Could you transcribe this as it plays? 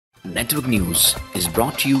Network News is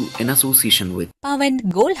brought to you in association with Pavan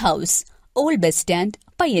Gold House, Old Bus Stand,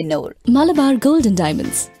 Payyanur. Malabar Gold and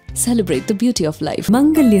Diamonds. Celebrate the beauty of life.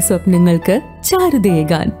 Mangalya Swapnangalku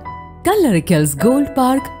Charudegan. Kallarikals Gold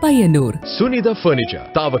Park, Payyanur. Sunitha Furniture,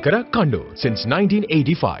 Tavakara, Kannur since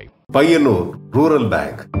 1985. Payyanur Rural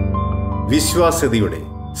Bank. വിശ്വാസ്യതയുടെ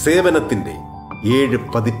സേവനത്തിന്റെ 7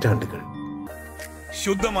 പതിറ്റാണ്ടുകൾ.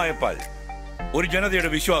 ശുദ്ധമായ പാൽ, ഒരു ജനതയുടെ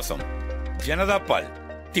വിശ്വാസം. ജനതാ പാൽ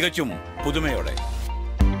തികച്ചും പുതുമയോടെ.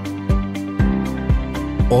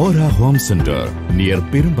 Aura Home Center near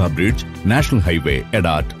Pirumba Bridge, National Highway,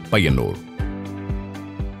 Edat, Payyanur.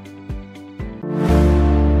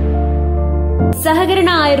 സഹകരണ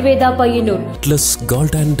Ayurveda Payyanur. Atlas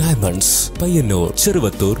Gold and Diamonds, Payyanur,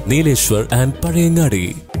 Cheruvattur, Neeleshwar and Parayangadi.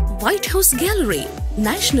 White House Gallery,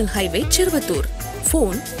 National Highway, Cheruvattur.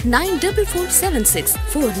 Phone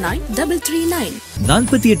 9447649339.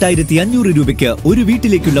 48,500 രൂപയ്ക്ക് ഒരു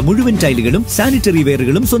വീട്ടിലേക്കുള്ള മുഴുവൻ ടൈലുകളും സാനിറ്ററി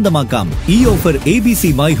വെയറുകളും സ്വന്തമാക്കാം. ഈ offer ABC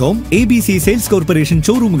My Home, ABC sales corporation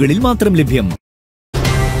ഷോറൂമുകളിൽ മാത്രം ലഭ്യം.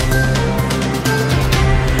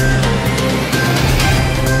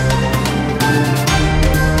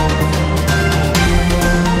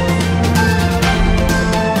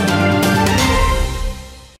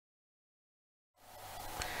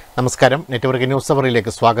 നമസ്കാരം. നെറ്റ്വർക്ക് ന്യൂസ്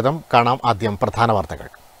അവറിലേക്ക് സ്വാഗതം. കാണാം ആദ്യം പ്രധാന വാർത്തകൾ.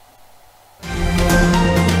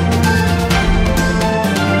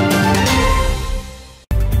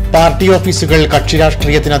 പാർട്ടി ഓഫീസുകൾ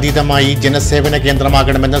കക്ഷിരാഷ്ട്രീയത്തിന് അതീതമായി ജനസേവന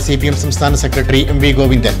കേന്ദ്രമാകണമെന്ന് CPM സംസ്ഥാന സെക്രട്ടറി MV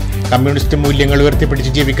ഗോവിന്ദൻ. കമ്മ്യൂണിസ്റ്റ് മൂല്യങ്ങൾ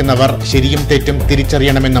ഉയർത്തിപ്പിടിച്ച് ജീവിക്കുന്നവർ ശരിയും തെറ്റും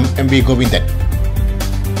തിരിച്ചറിയണമെന്നും MV ഗോവിന്ദൻ.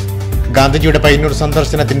 ഗാന്ധിജിയുടെ പയ്യന്നൂർ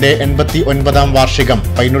സന്ദർശനത്തിന്റെ 89ാം വാർഷികം.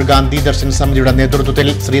 പയ്യന്നൂർ ഗാന്ധി ദർശൻ സമിതിയുടെ നേതൃത്വത്തിൽ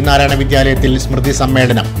ശ്രീനാരായണ വിദ്യാലയത്തിൽ സ്മൃതി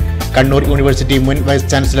സമ്മേളനം. കണ്ണൂർ യൂണിവേഴ്സിറ്റി മുൻ vice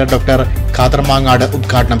chancellor doctor Khader Mangad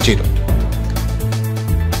ഉദ്ഘാടനം ചെയ്തു.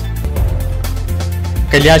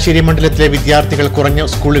 കല്യാശ്ശേരി മണ്ഡലത്തിലെ വിദ്യാർത്ഥികൾ കുറഞ്ഞ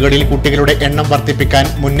സ്കൂളുകളിൽ കുട്ടികളുടെ എണ്ണം വർദ്ധിപ്പിക്കാൻ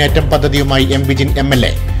മുന്നേറ്റം പദ്ധതിയുമായി M വിജിൻ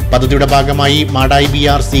MLA. പദ്ധതിയുടെ ഭാഗമായി മാടായി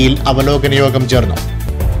BRCയിൽ അവലോകന യോഗം ചേർന്നു.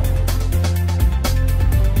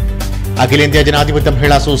 അഖിലേന്ത്യാ ജനാധിപത്യ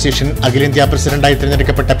മഹിളാ അസോസിയേഷൻ അഖിലേന്ത്യാ പ്രസിഡന്റായി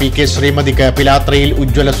തിരഞ്ഞെടുക്കപ്പെട്ട PK ശ്രീമതിക്ക് പിലാത്രയിൽ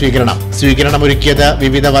ഉജ്ജ്വല സ്വീകരണമൊരുക്കിയത്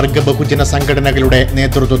വിവിധ വർഗ ബഹുജന സംഘടനകളുടെ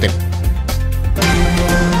നേതൃത്വത്തിൽ.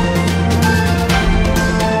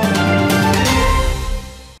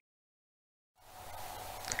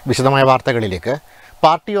 വിശദമായ വാർത്തകളിലേക്ക്.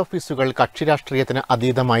 പാർട്ടി ഓഫീസുകൾ കക്ഷിരാഷ്ട്രീയത്തിന്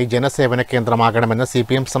അതീതമായി ജനസേവന കേന്ദ്രമാകണമെന്ന്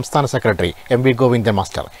CPM സംസ്ഥാന secretary MV Govindan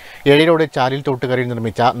master. Ezhilode ചാലിൽ തോട്ടുകരയിൽ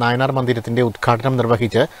നിർമ്മിച്ച നായനാർ മന്ദിരത്തിന്റെ ഉദ്ഘാടനം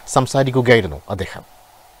നിർവഹിച്ച് സംസാരിക്കുകയായിരുന്നു അദ്ദേഹം.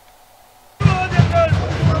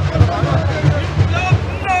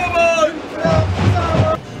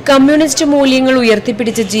 കമ്മ്യൂണിസ്റ്റ് മൂല്യങ്ങൾ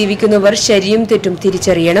ഉയർത്തിപ്പിടിച്ച് ജീവിക്കുന്നവർ ശരിയും തെറ്റും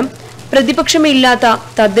തിരിച്ചറിയണം. പ്രതിപക്ഷമില്ലാത്ത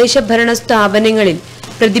തദ്ദേശ ഭരണ സ്ഥാപനങ്ങളിൽ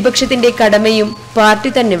പ്രതിപക്ഷത്തിന്റെ കടമയും പാർട്ടി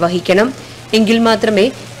തന്നെ വഹിക്കണം. എങ്കിൽ മാത്രമേ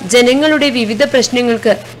ജനങ്ങളുടെ വിവിധ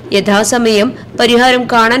പ്രശ്നങ്ങൾക്ക് യഥാസമയം പരിഹാരം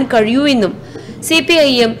കാണാൻ കഴിയൂ എന്നും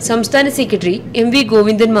CPIM സംസ്ഥാന സെക്രട്ടറി MV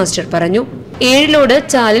ഗോവിന്ദൻ മാസ്റ്റർ പറഞ്ഞു. ഏഴിലോട്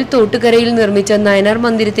ചാലിൽ തോട്ടുകരയിൽ നിർമ്മിച്ച നായനാർ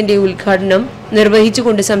മന്ദിരത്തിന്റെ ഉദ്ഘാടനം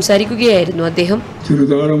നിർവഹിച്ചുകൊണ്ട് സംസാരിക്കുകയായിരുന്നു അദ്ദേഹം.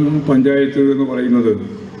 ചെറുതാഴം പഞ്ചായത്ത് എന്ന് പറയുന്നത്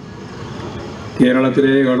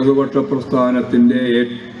കേരളത്തിലെ ഇടതുപക്ഷ പ്രസ്ഥാനത്തിന്റെ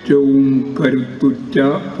ഏറ്റവും കരുത്തുറ്റ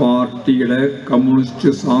പാർട്ടിയുടെ കമ്മ്യൂണിസ്റ്റ്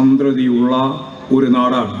സാന്ദ്രതയുള്ള ഒരു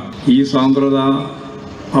നാടാണ്. ഈ സാന്ദ്രത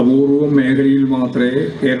അപൂർവം മേഖലയിൽ മാത്രമേ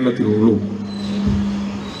കേരളത്തിലുള്ളൂ.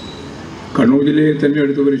 കണ്ണൂർ ജില്ലയിൽ തന്നെ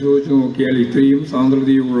എടുത്ത് പരിശോധിച്ച് നോക്കിയാൽ ഇത്രയും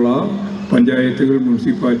സാന്ദ്രതയുള്ള പഞ്ചായത്തുകൾ,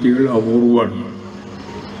 മുനിസിപ്പാലിറ്റികൾ അപൂർവമാണ്.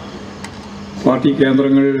 പാർട്ടി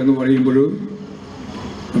കേന്ദ്രങ്ങൾ എന്ന് പറയുമ്പോൾ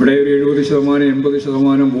ഇവിടെ ഒരു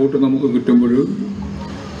 70%-80% വോട്ട് നമുക്ക് കിട്ടുമ്പോൾ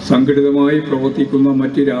സംഘടിതമായി പ്രവർത്തിക്കുന്ന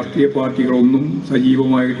മറ്റ് രാഷ്ട്രീയ പാർട്ടികളൊന്നും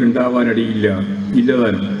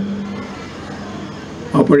സജീവമായിട്ടുണ്ടാവാനിടയില്ലതാനും.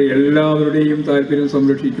 അപ്പോൾ എല്ലാവരുടെയും താല്പര്യം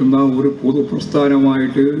സംരക്ഷിക്കുന്ന ഒരു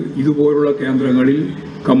പൊതുപ്രസ്ഥാനമായിട്ട് ഇതുപോലുള്ള കേന്ദ്രങ്ങളിൽ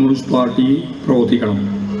കമ്മ്യൂണിസ്റ്റ് പാർട്ടി പ്രവർത്തിക്കണം.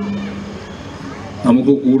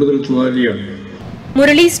 നമുക്ക് കൂടുതൽ ചുമതലയാണ്.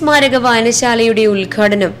 മുരളി സ്മാരക വായനശാലയുടെ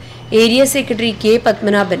ഉദ്ഘാടനം ഏരിയ സെക്രട്ടറി K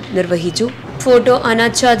പത്മനാഭൻ നിർവഹിച്ചു. ഫോട്ടോ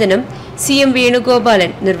അനാച്ഛാദനം CM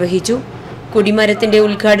വേണുഗോപാലൻ നിർവഹിച്ചു. കൊടിമരത്തിന്റെ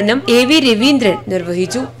ഉദ്ഘാടനം AV രവീന്ദ്രൻ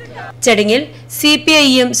നിർവഹിച്ചു. ചടങ്ങിൽ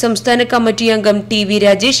CPIM സംസ്ഥാന കമ്മിറ്റി അംഗം TV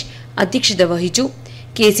രാജേഷ് അധ്യക്ഷത വഹിച്ചു.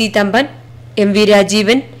 KC Thampan, MV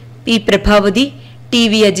Rajeevan, P Prabhavati,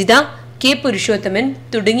 TV Ajitha, K Purushothaman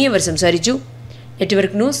തുടങ്ങിയവർ സംസാരിച്ചു.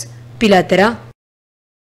 Network news, Pilathara.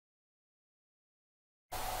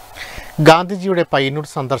 ഗാന്ധിജിയുടെ പയ്യന്നൂർ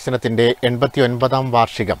സന്ദർശനത്തിന്റെ 89ാം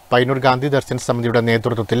വാർഷികം പയ്യന്നൂർ ഗാന്ധി ദർശൻ സമിതിയുടെ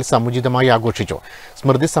നേതൃത്വത്തിൽ സമുചിതമായി ആഘോഷിച്ചു.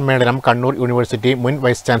 സ്മൃതി സമ്മേളനം കണ്ണൂർ യൂണിവേഴ്സിറ്റി മുൻ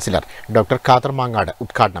vice chancellor doctor Khader Mangad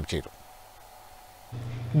ഉദ്ഘാടനം ചെയ്തു.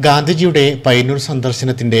 ഗാന്ധിജിയുടെ പയ്യന്നൂർ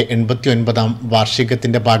സന്ദർശനത്തിന്റെ 89ാം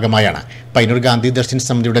വാർഷികത്തിന്റെ ഭാഗമായാണ് പയ്യന്നൂർ ഗാന്ധി ദർശൻ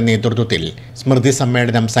സമിതിയുടെ നേതൃത്വത്തിൽ സ്മൃതി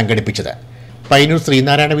സമ്മേളനം സംഘടിപ്പിച്ചത്. പയ്യന്നൂർ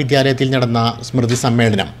ശ്രീനാരായണ വിദ്യാലയത്തിൽ നടന്ന സ്മൃതി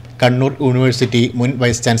സമ്മേളനം കണ്ണൂർ യൂണിവേഴ്സിറ്റി മുൻ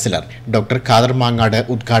vice chancellor doctor Khader Mangad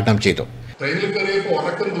ഉദ്ഘാടനം ചെയ്തു. ട്രെയിനിൽ കയറിയപ്പോൾ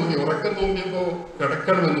ഉറക്കം തോന്നിയപ്പോൾ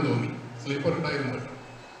കിടക്കണമെന്ന് തോന്നി. സ്ലീപ്പർ ഉണ്ടായിരുന്നില്ല.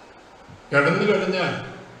 കിടന്നു കഴിഞ്ഞാൽ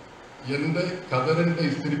എൻ്റെ ഖദറിൻ്റെ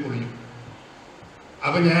ഇസ്തിരി പൊളിയും.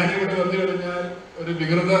 അപ്പൊ ഞാനിവിടെ വന്നു കഴിഞ്ഞാൽ ഒരു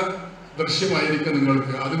വികൃത ദൃശ്യമായിരിക്കും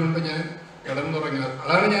നിങ്ങൾക്ക്. അതുകൊണ്ട് ഞാൻ കിടന്നുറങ്ങാൻ.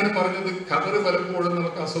 അതാണ് ഞാൻ പറഞ്ഞത്. ഖദർ പലപ്പോഴും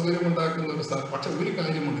നമുക്ക് അസൗകര്യം ഉണ്ടാക്കുന്ന ഒരു സ്ഥലം. പക്ഷെ ഒരു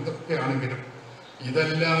കാര്യമുണ്ട്, ഇതൊക്കെ ആണെങ്കിലും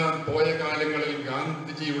ഇതെല്ലാം പോയ കാലങ്ങളിൽ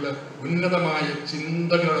ഗാന്ധിജിയുടെ ഉന്നതമായ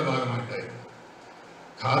ചിന്തകളുടെ ഭാഗമായിട്ടായിരുന്നു.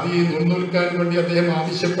 ഖാദിയെ നൂൽക്കാൻ വേണ്ടി അദ്ദേഹം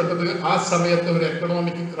ആവശ്യപ്പെട്ടത് ആ സമയത്ത് ഒരു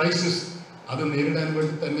എക്കണോമിക് ക്രൈസിസ് അത് നേരിടാൻ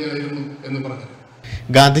വേണ്ടി തന്നെയായിരുന്നു എന്ന് പറഞ്ഞു.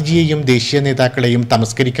 ഗാന്ധിജിയെയും ദേശീയ നേതാക്കളെയും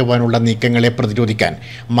തമസ്കരിക്കുവാനുള്ള നീക്കങ്ങളെ പ്രതിരോധിക്കാൻ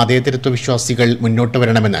മതേതരത്വ വിശ്വാസികൾ മുന്നോട്ട്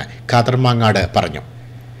വരണമെന്ന് ഖാദർ മാങ്ങാട് പറഞ്ഞു.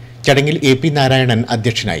 ചടങ്ങിൽ AP നാരായണൻ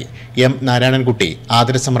അധ്യക്ഷനായി. M നാരായണൻകുട്ടി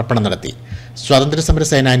ആദരസമർപ്പണം നടത്തി. സ്വാതന്ത്ര്യസമര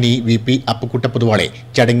സേനാനി VP അപ്പുക്കുട്ട പൊതുവാളെ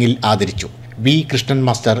ചടങ്ങിൽ ആദരിച്ചു. V Krishnan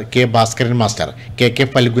master, K Bhaskaran master, KK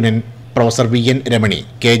Phalgunan, professor VN Ramani,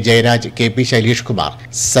 K Jayaraj, KP Shailesh Kumar,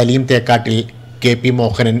 Saleem Thekkattil, KP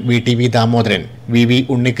Mohanan, VTV Damodaran, VV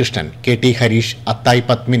Unnikrishnan, KT Harish, അത്തായി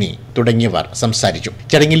Padmini തുടങ്ങിയവർ സംസാരിച്ചു.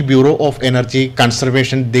 ചടങ്ങിൽ ബ്യൂറോ ഓഫ് എനർജി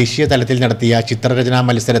കൺസർവേഷൻ ദേശീയ തലത്തിൽ നടത്തിയ ചിത്രരചനാ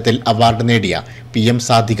മത്സരത്തിൽ അവാർഡ് നേടിയ PM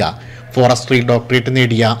സാധിക, ഫോറസ്ട്രി ഡോക്ടറേറ്റ്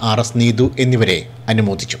നേടിയ RS നീതു എന്നിവരെ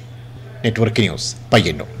അനുമോദിച്ചു. Network news,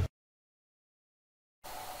 Payyanur.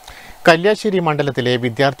 കല്യാശ്ശേരി മണ്ഡലത്തിലെ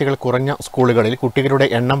വിദ്യാർത്ഥികൾ കുറഞ്ഞ സ്കൂളുകളിൽ കുട്ടികളുടെ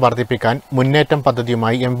എണ്ണം വർദ്ധിപ്പിക്കാൻ മുന്നേറ്റം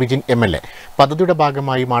പദ്ധതിയുമായി M വിജിൻ MLA പദ്ധതിയുടെ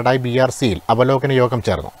ഭാഗമായി മാടായി BRCയിൽ അവലോകന യോഗം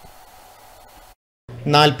ചേർന്നു.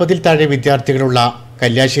 40-ൽ താഴെ വിദ്യാർത്ഥികളുള്ള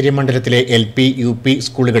കല്യാശ്ശേരി മണ്ഡലത്തിലെ LP, UP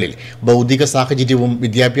സ്കൂളുകളിൽ ഭൗതിക സാഹചര്യവും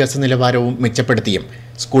വിദ്യാഭ്യാസ നിലവാരവും മെച്ചപ്പെടുത്തിയും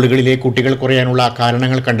സ്കൂളുകളിലെ കുട്ടികൾ കുറയാനുള്ള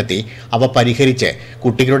കാരണങ്ങൾ കണ്ടെത്തി അവ പരിഹരിച്ച്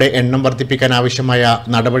കുട്ടികളുടെ എണ്ണം വർദ്ധിപ്പിക്കാൻ ആവശ്യമായ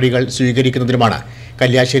നടപടികൾ സ്വീകരിക്കുന്നതിനുമാണ്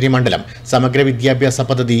കല്യാശ്ശേരി മണ്ഡലം സമഗ്ര വിദ്യാഭ്യാസ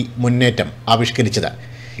പദ്ധതി മുന്നേറ്റം ആവിഷ്കരിച്ചത്.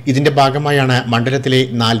 ഇതിന്റെ ഭാഗമായാണ് മണ്ഡലത്തിലെ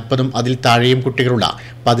 40-ഉം അതിൽ താഴെയും കുട്ടികളുള്ള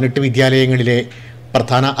 18 വിദ്യാലയങ്ങളിലെ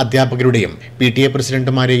പ്രധാന അധ്യാപകരുടെയും PTA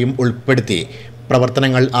പ്രസിഡന്റുമാരെയും ഉൾപ്പെടുത്തി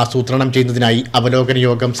പ്രവർത്തനങ്ങൾ ആസൂത്രണം ചെയ്യുന്നതിനായി അവലോകന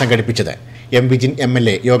യോഗം സംഘടിപ്പിച്ചത്. M വിജിൻ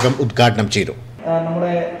MLA യോഗം ഉദ്ഘാടനം ചെയ്തു.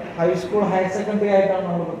 നമ്മുടെ ഹൈസ്കൂൾ ഹയർ സെക്കൻഡറി ആയിട്ടാണ്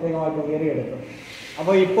നമ്മൾ പ്രത്യേകമായിട്ട് ഉയരിയെടുത്തത്.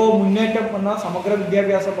 അപ്പോൾ ഇപ്പോൾ മുന്നേറ്റം എന്ന സമഗ്ര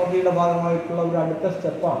വിദ്യാഭ്യാസ പദ്ധതിയുടെ ഭാഗമായിട്ടുള്ള ഒരു അടുത്ത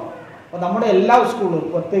സ്റ്റെപ്പാണ്. അപ്പോൾ നമ്മുടെ എല്ലാ സ്കൂളും,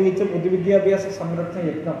 പ്രത്യേകിച്ച് പൊതുവിദ്യാഭ്യാസ സംരക്ഷണ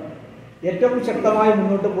യജ്ഞം ഏറ്റവും ശക്തമായി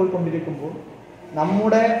മുന്നോട്ട് പോയിക്കൊണ്ടിരിക്കുമ്പോൾ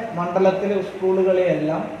നമ്മുടെ മണ്ഡലത്തിലെ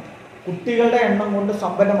സ്കൂളുകളെയെല്ലാം കുട്ടികളുടെ എണ്ണം കൊണ്ട്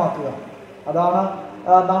സമ്പന്നമാക്കുക, അതാണ്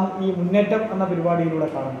നാം ഈ മുന്നേറ്റം എന്ന പരിപാടിയിലൂടെ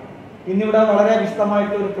കാണുന്നത്. ഇന്നിവിടെ വളരെ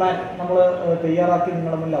വിശദമായിട്ടൊരു പ്ലാൻ നമ്മൾ തയ്യാറാക്കി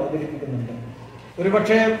നിങ്ങളുടെ മുന്നിൽ അവതരിപ്പിക്കുന്നുണ്ട്.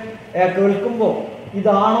 ഒരുപക്ഷെ കേൾക്കുമ്പോൾ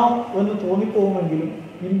ഇതാണോ എന്ന് തോന്നിപ്പോകുമെങ്കിലും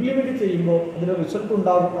ഇംപ്ലിമെൻറ്റ് ചെയ്യുമ്പോൾ അതിന് റിസൾട്ട്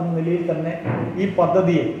ഉണ്ടാകും എന്ന നിലയിൽ തന്നെ ഈ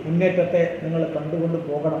പദ്ധതിയെ, മുന്നേറ്റത്തെ നിങ്ങൾ കണ്ടുകൊണ്ട്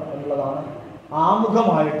പോകണം എന്നുള്ളതാണ്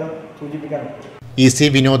ആമുഖമായിട്ട് സൂചിപ്പിക്കാനുള്ളത്. EC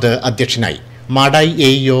വിനോദ് അധ്യക്ഷനായി. Madayi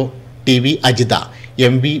AEO TV Ajitha,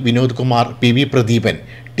 MV Vinod Kumar, PV Pradeepan,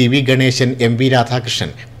 TV Ganesan, MV Radhakrishnan,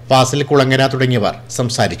 Fazil Kulangara തുടങ്ങിയവർ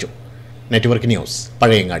സംസാരിച്ചു. Network news,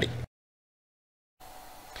 Pazhayangadi.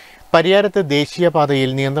 പരിയാരത്ത് ദേശീയപാതയിൽ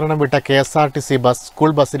നിയന്ത്രണം വിട്ട KSRTC ബസ്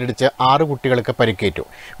സ്കൂൾ ബസ്സിലിടിച്ച് 6 കുട്ടികൾക്ക് പരിക്കേറ്റു.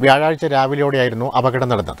 വ്യാഴാഴ്ച രാവിലെയോടെയായിരുന്നു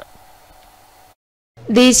അപകടം നടന്നത്.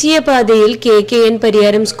 ദേശീയപാതയിൽ KKN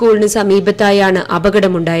പരിയാരം സ്കൂളിന് സമീപത്തായാണ്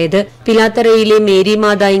അപകടമുണ്ടായത്. പിലാത്തറയിലെ മേരി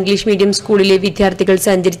മാത ഇംഗ്ലീഷ് മീഡിയം സ്കൂളിലെ വിദ്യാർത്ഥികൾ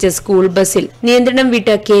സഞ്ചരിച്ച സ്കൂൾ ബസ്സിൽ നിയന്ത്രണം വിട്ട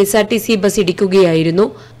KSRTC ബസ് ഇടിക്കുകയായിരുന്നു.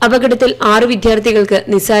 അപകടത്തിൽ 6 വിദ്യാർത്ഥികൾക്ക്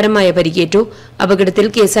നിസ്സാരമായ പരിക്കേറ്റു. അപകടത്തിൽ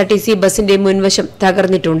KSRTC ബസിന്റെ മുൻവശം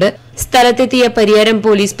തകർന്നിട്ടുണ്ട്. സ്ഥലത്തെത്തിയ പരിയാരം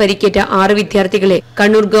പോലീസ് പരിക്കേറ്റ 6 വിദ്യാർത്ഥികളെ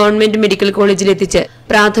കണ്ണൂർ ഗവൺമെന്റ് മെഡിക്കൽ കോളേജിലെത്തിച്ച്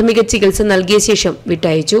പ്രാഥമിക ചികിത്സ നൽകിയ ശേഷം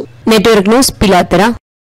വിട്ടയച്ചു. Network news, Pilathara.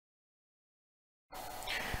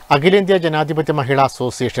 അഖിലേന്ത്യാ ജനാധിപത്യ മഹിളാ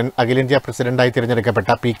അസോസിയേഷൻ അഖിലേന്ത്യാ പ്രസിഡന്റായി തിരഞ്ഞെടുക്കപ്പെട്ട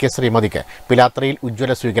PK ശ്രീമതിക്ക് പിലാത്രയിൽ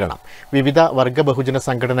ഉജ്ജ്വല സ്വീകരണം. വിവിധ വർഗ ബഹുജന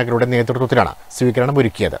സംഘടനകളുടെ നേതൃത്വത്തിലാണ് സ്വീകരണം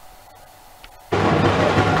ഒരുക്കിയത്.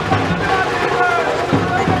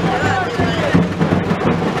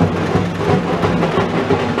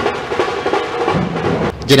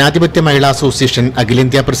 ജനാധിപത്യ മഹിളാ അസോസിയേഷൻ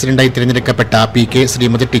അഖിലേന്ത്യാ പ്രസിഡന്റായി തിരഞ്ഞെടുക്കപ്പെട്ട PK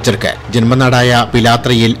ശ്രീമതി ടീച്ചർക്ക് ജന്മനാടായ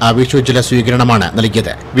പിലാത്രയിൽ ആവേശോജ്വല സ്വീകരണമാണ്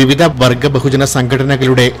നൽകിയത്. വിവിധ വർഗ ബഹുജന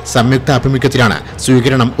സംഘടനകളുടെ സംയുക്ത ആഭിമുഖ്യത്തിലാണ്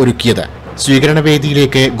സ്വീകരണം ഒരുക്കിയത്.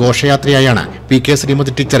 സ്വീകരണവേദിയിലേക്ക് ഘോഷയാത്രയായാണ് PK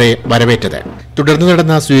ശ്രീമതി ടീച്ചറെ വരവേറ്റത്. തുടർന്ന്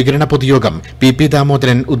നടന്ന സ്വീകരണ പൊതുയോഗം PP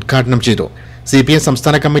ദാമോദരൻ ഉദ്ഘാടനം ചെയ്തു. CPM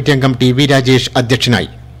സംസ്ഥാന കമ്മിറ്റി അംഗം TV രാജേഷ്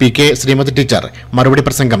അധ്യക്ഷനായി. PK ശ്രീമതി ടീച്ചർ മറുപടി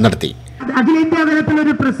പ്രസംഗം നടത്തി. അഖിലേന്ത്യാ തലത്തിൽ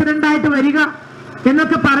ഒരു പ്രസിഡന്റായിട്ട് വരിക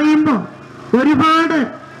എന്നൊക്കെ പറയുമ്പോൾ ഒരുപാട്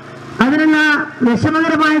അതിനുള്ള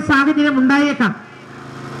വിഷമകരമായ സാഹചര്യം ഉണ്ടായേക്കാം.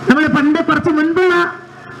 നമ്മൾ പണ്ട് കുറച്ച് മുൻപുള്ള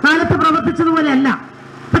കാലത്ത് പ്രവർത്തിച്ചതുപോലെയല്ല.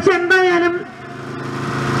 പക്ഷെ എന്തായാലും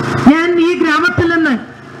ഞാൻ ഈ ഗ്രാമത്തിൽ നിന്ന്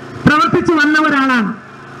പ്രവർത്തിച്ചു വന്ന ഒരാളാണ്.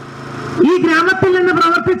 ഈ ഗ്രാമത്തിൽ നിന്ന്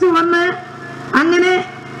പ്രവർത്തിച്ചു വന്ന് അങ്ങനെ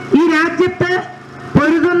ഈ രാജ്യത്ത്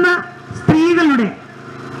പൊരുതുന്ന സ്ത്രീകളുടെ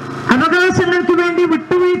അവകാശങ്ങൾക്ക് വേണ്ടി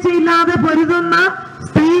വിട്ടുവീഴ്ചയില്ലാതെ പൊരുതുന്ന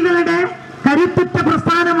സ്ത്രീകളുടെ കരുത്തുറ്റ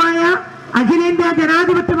പ്രസ്ഥാനമായ അഖിലേന്ത്യാ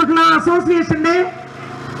ജനാധിപത്യ മഹിളാ അസോസിയേഷന്റെ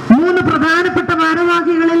 3 പ്രധാനപ്പെട്ട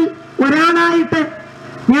ഭാരവാഹികളിൽ ഒരാളായിട്ട്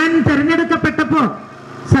ഞാൻ തിരഞ്ഞെടുക്കപ്പെട്ടപ്പോൾ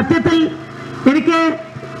സത്യത്തിൽ എനിക്ക്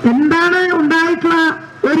എന്താണ് ഉണ്ടായിട്ടുള്ള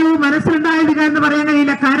ഒരു മനസ്സിലുണ്ടായത് എന്ന് പറയാൻ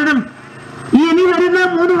കഴിയില്ല. കാരണം ഈ ഇനി വരുന്ന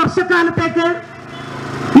 3 വർഷക്കാലത്തേക്ക്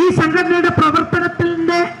ഈ സംഘടനയുടെ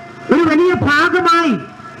പ്രവർത്തനത്തിന്റെ ഒരു വലിയ ഭാഗമായി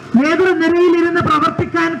നേതൃനിരയിലിരുന്ന്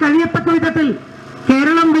പ്രവർത്തിക്കാൻ കഴിയത്തക്ക വിധത്തിൽ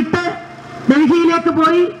കേരളം വിട്ട് ഡൽഹിയിലേക്ക്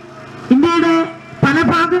പോയി ഇന്ത്യയുടെ പല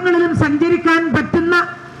ഭാഗങ്ങളിലും സഞ്ചരിക്കാൻ പറ്റുന്ന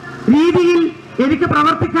രീതിയിൽ എനിക്ക്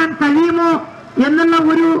പ്രവർത്തിക്കാൻ കഴിയുമോ എന്നുള്ള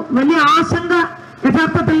ഒരു വലിയ ആശങ്ക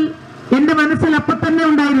യഥാർത്ഥത്തിൽ എന്റെ മനസ്സിൽ അപ്പം തന്നെ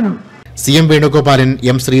ഉണ്ടായിരുന്നു. CM Venugopalan,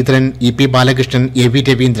 M Sreedharan, EP Balakrishnan, AV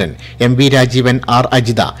Raveendran, MV Rajeevan, R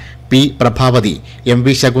Ajitha, P Prabhavati, MV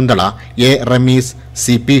Shakuntala, A Ramees,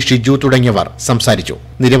 CP Shiju തുടങ്ങിയവർ സംസാരിച്ചു.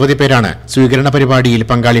 നിരവധി പേരാണ് സ്വീകരണ പരിപാടിയിൽ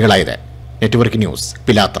പങ്കാളികളായത്. നെറ്റ്വർക്ക് ന്യൂസ്,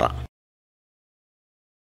 പിലാത്ര.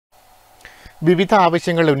 വിവിധ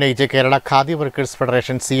ആവശ്യങ്ങൾ ഉന്നയിച്ച് Kerala khadi workers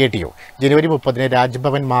federation CATU ജനുവരി 30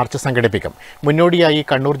 രാജ്ഭവൻ മാർച്ച് സംഘടിപ്പിക്കും. മുന്നോടിയായി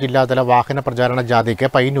കണ്ണൂർ ജില്ലാതല വാഹന പ്രചാരണ ജാഥയ്ക്ക്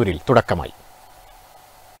പയ്യന്നൂരിൽ തുടക്കമായി.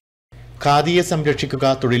 ഖാദിയെ സംരക്ഷിക്കുക,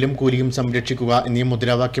 തൊഴിലും കൂലിയും സംരക്ഷിക്കുക എന്നീ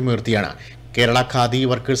മുദ്രാവാക്യമുയർത്തിയാണ് കേരള ഖാദി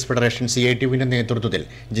വർക്കേഴ്സ് ഫെഡറേഷൻ CATUവിന്റെ നേതൃത്വത്തിൽ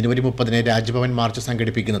ജനുവരി 30 രാജ്ഭവൻ മാർച്ച്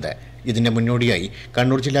സംഘടിപ്പിക്കുന്നത്. ഇതിന്റെ മുന്നോടിയായി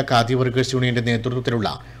കണ്ണൂർ ജില്ലാ ഖാദി വർക്കേഴ്സ് യൂണിയന്റെ നേതൃത്വത്തിലുള്ള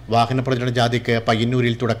വാഹന പ്രചരണ ജാഥയ്ക്ക്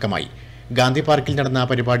പയ്യന്നൂരിൽ തുടക്കമായി. ഗാന്ധി പാർക്കിൽ നടന്ന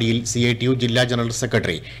പരിപാടിയിൽ CATU ജില്ലാ ജനറൽ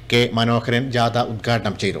സെക്രട്ടറി K മനോഹരൻ ജാഥ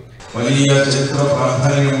ഉദ്ഘാടനം ചെയ്തു. വലിയ ചരിത്ര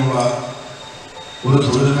പ്രാധാന്യമുള്ള ഒരു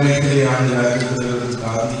തൊഴിൽ മേഖലയാണ് രാജ്യത്ത്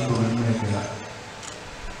ഖാദി തൊഴിൽ മേഖല.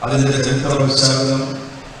 അതിന്റെ ചരിത്ര പശ്ചാത്തലം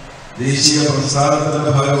ദേശീയ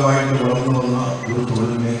പ്രസ്ഥാനത്തിന്റെ ഭാഗമായിട്ട് വളർന്നു വന്ന ഒരു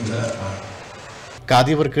തൊഴിൽ മേഖലയാണ്.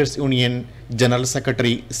 Khadi workers union general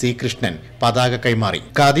secretary C Krishnan പതാക കൈമാറി.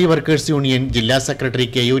 ഖാദി വർക്കേഴ്സ് യൂണിയൻ ജില്ലാ സെക്രട്ടറി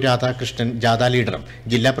KU രാധാകൃഷ്ണൻ ജാഥ ലീഡറും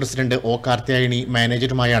ജില്ലാ പ്രസിഡന്റ് O കാർത്യായനി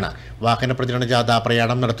മാനേജറുമായാണ് വാഹന പ്രചരണ ജാഥ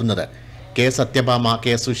പ്രയാണം നടത്തുന്നത്. K Satyabhama,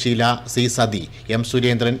 K Susheela, C sati, M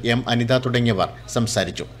Surendran, M Anitha തുടങ്ങിയവർ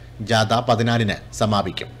സംസാരിച്ചു. ജാഥ 14-ന്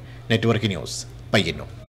സമാപിക്കും. Network news, Payyanur.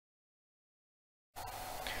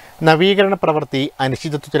 നവീകരണ പ്രവൃത്തി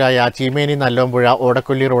അനിശ്ചിതത്വത്തിലായ ചീമേനി നല്ലോമ്പുഴ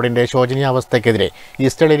ഓടക്കൊല്ലി റോഡിന്റെ ശോചനീയാവസ്ഥയ്ക്കെതിരെ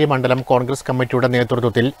ഈസ്റ്റേളേരി മണ്ഡലം കോൺഗ്രസ് കമ്മിറ്റിയുടെ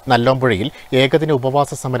നേതൃത്വത്തിൽ നല്ലോമ്പുഴയിൽ ഏകദിന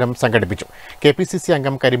ഉപവാസ സമരം സംഘടിപ്പിച്ചു. KPCC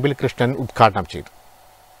അംഗം കരിമ്പിൽ കൃഷ്ണൻ ഉദ്ഘാടനം ചെയ്തു.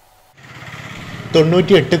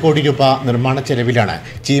 98 കോടി രൂപ നിർമ്മാണ ചെലവിലാണ്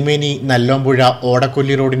ചീമേനി നല്ലോമ്പുഴ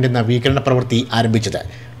ഓടക്കൊല്ലി റോഡിന്റെ നവീകരണ പ്രവൃത്തി ആരംഭിച്ചത്.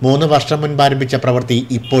 3 വർഷം മുൻപ് ആരംഭിച്ച പ്രവൃത്തി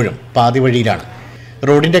ഇപ്പോഴും പാതിവഴിയിലാണ്.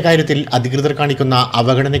 റോഡിന്റെ കാര്യത്തിൽ അധികൃതർ കാണിക്കുന്ന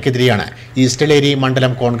അവഗണനയ്ക്കെതിരെയാണ് ഈസ്റ്റേളേരി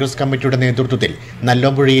മണ്ഡലം കോൺഗ്രസ് കമ്മിറ്റിയുടെ നേതൃത്വത്തിൽ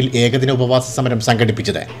നല്ലോമ്പുഴയിൽ ഏകദിന ഉപവാസ സമരം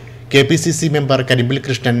സംഘടിപ്പിച്ചത്. KPCC മെമ്പർ കരിമ്പിൽ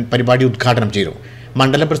കൃഷ്ണൻ പരിപാടി ഉദ്ഘാടനം ചെയ്തു.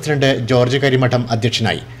 മണ്ഡലം പ്രസിഡന്റ് ജോർജ് കരിമഠം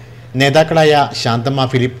അധ്യക്ഷനായി. നേതാക്കളായ Shanthamma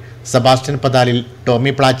Philip, Sebastian Pathalil,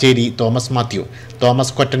 Tomy Plachery, Thomas Mathew,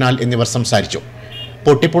 Thomas കൊറ്റനാൽ എന്നിവർ സംസാരിച്ചു.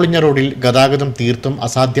 പൊട്ടിപ്പൊളിഞ്ഞ റോഡിൽ ഗതാഗതം തീർത്തും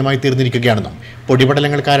അസാധ്യമായി തീർന്നിരിക്കുകയാണെന്നും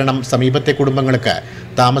പൊടിപടലങ്ങൾ കാരണം സമീപത്തെ കുടുംബങ്ങൾക്ക്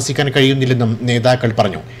താമസിക്കാൻ കഴിയുന്നില്ലെന്നും നേതാക്കൾ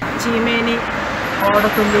പറഞ്ഞു. ചീമേനി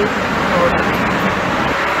ഓടക്കൊല്ലി റോഡ്,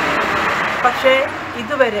 പക്ഷേ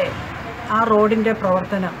ഇതുവരെ ആ റോഡിൻ്റെ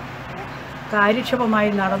പ്രവർത്തനം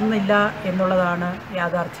കാര്യക്ഷമമായി നടന്നില്ല എന്നുള്ളതാണ്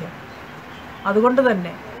യാഥാർത്ഥ്യം. അതുകൊണ്ട്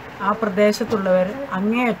തന്നെ ആ പ്രദേശത്തുള്ളവർ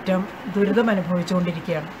അങ്ങേയറ്റം ദുരിതം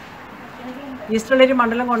അനുഭവിച്ചുകൊണ്ടിരിക്കുകയാണ്. ഈസ്റ്റേളേരി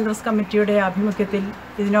മണ്ഡലം കോൺഗ്രസ് കമ്മിറ്റിയുടെ ആഭിമുഖ്യത്തിൽ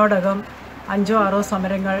ഇതിനോടകം 5-6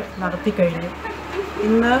 സമരങ്ങൾ നടത്തിക്കഴിഞ്ഞു.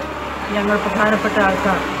 ഇന്ന് ഞങ്ങൾ പ്രധാനപ്പെട്ട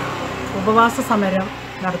ആൾക്കാർ ഉപവാസ സമരം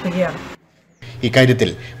നടത്തുകയാണ്.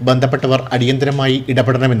 ഇക്കാര്യത്തിൽ ബന്ധപ്പെട്ടവർ അടിയന്തരമായി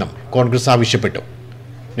ഇടപെടണമെന്നും കോൺഗ്രസ് ആവശ്യപ്പെട്ടു.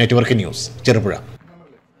 Network news, Cherupuzha.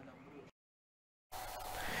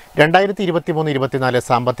 2023-24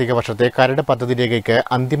 സാമ്പത്തിക വർഷത്തെ കരട് പദ്ധതി രേഖയ്ക്ക്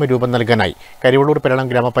അന്തിമ രൂപം നൽകാനായി കരിവള്ളൂർ പെരളം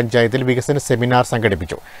ഗ്രാമപഞ്ചായത്തിൽ വികസന സെമിനാർ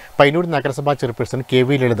സംഘടിപ്പിച്ചു. പയ്യന്നൂർ നഗരസഭാ ചെയർപേഴ്സൺ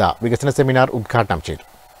KV ലളിത വികസന സെമിനാർ ഉദ്ഘാടനം ചെയ്തു.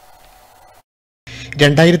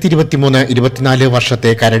 2023-24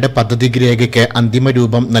 വർഷത്തെ കരട് പദ്ധതി രേഖയ്ക്ക് അന്തിമ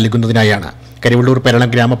രൂപം നൽകുന്നതിനായാണ് കരിവള്ളൂർ പെരളം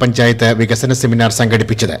ഗ്രാമപഞ്ചായത്ത് വികസന സെമിനാർ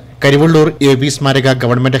സംഘടിപ്പിച്ചത്. കരിവള്ളൂർ AV സ്മാരക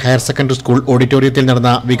ഗവൺമെന്റ് ഹയർ സെക്കൻഡറി സ്കൂൾ ഓഡിറ്റോറിയത്തിൽ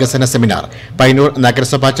നടന്ന വികസന സെമിനാർ പയ്യന്നൂർ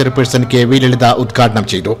നഗരസഭാ ചെയർപേഴ്സൺ KV ലളിത ഉദ്ഘാടനം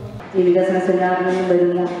ചെയ്തു. ഈ വികസന സെമിനാറിൽ നിന്ന്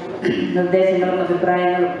വരുന്ന നിർദ്ദേശങ്ങളും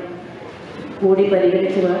അഭിപ്രായങ്ങളും കൂടി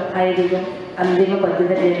പരിഗണിച്ച് ആയിരിക്കും അന്തിമ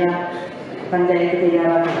പദ്ധതി രേഖ പഞ്ചായത്ത്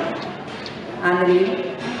തയ്യാറാക്കുന്നത്. ആ നിലയിൽ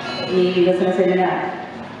ഈ വികസന സെമിനാർ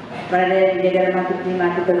വളരെ വിജയകരമാക്കി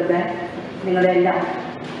മാറ്റിത്തീർക്കാൻ നിങ്ങളുടെ എല്ലാം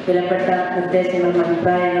വിലപ്പെട്ട നിർദ്ദേശങ്ങളും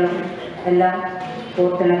അഭിപ്രായങ്ങളും എല്ലാം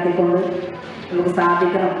കോർത്തിണക്കിക്കൊണ്ട് നമുക്ക്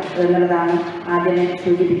സാധിക്കണം എന്നുള്ളതാണ് ആദ്യമേ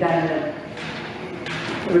സൂചിപ്പിക്കാനുള്ളത്.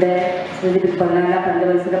 ഇവിടെ 14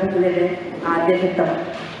 പഞ്ചവത്സര പദ്ധതിയുടെ ആദ്യഘട്ടം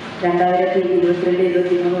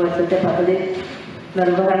 2022-23 വർഷത്തെ പദ്ധതി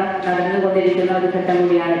നിർവഹണം നടന്നുകൊണ്ടിരിക്കുന്ന ഒരു ഘട്ടം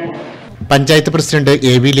കൂടിയാണിപ്പോൾ. പഞ്ചായത്ത് പ്രസിഡന്റ്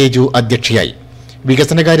AV ലേജു അധ്യക്ഷയായി.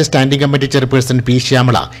 വികസനകാര്യ standing committee chairperson P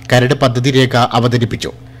Shyamala കരട് പദ്ധതി രേഖ അവതരിപ്പിച്ചു.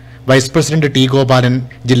 വൈസ് പ്രസിഡന്റ് T ഗോപാലൻ,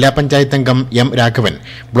 ജില്ലാ പഞ്ചായത്ത് അംഗം M Raghavan,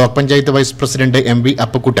 block panchayat vice president MV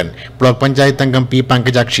Appakuttan, block panchayat അംഗം P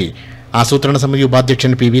പങ്കജാക്ഷി, ആസൂത്രണ സമിതി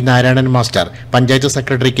ഉപാധ്യക്ഷൻ PV Narayanan master, panchayat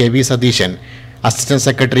secretary KV Satheesan, assistant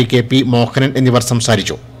secretary KP Mohanan എന്നിവർ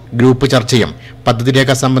സംസാരിച്ചു. ഗ്രൂപ്പ് ചർച്ചയും പദ്ധതി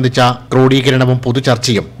രേഖ സംബന്ധിച്ച ക്രോഡീകരണവും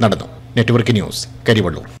പൊതുചർച്ചയും നടന്നു. Network news,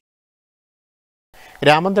 Karivellur.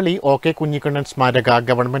 Ramanthali OK Kunhikannan സ്മാരക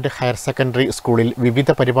ഗവൺമെന്റ് ഹയർ സെക്കൻഡറി സ്കൂളിൽ വിവിധ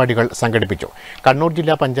പരിപാടികൾ സംഘടിപ്പിച്ചു. കണ്ണൂർ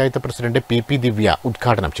ജില്ലാ പഞ്ചായത്ത് പ്രസിഡന്റ് PP ദിവ്യ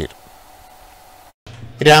ഉദ്ഘാടനം ചെയ്തു.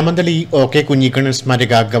 രാമന്തളി OK കുഞ്ഞിക്കണ്ണൻ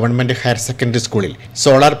സ്മാരക ഗവൺമെന്റ് ഹയർ സെക്കൻഡറി സ്കൂളിൽ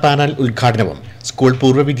സോളാർ പാനൽ ഉദ്ഘാടനവും സ്കൂൾ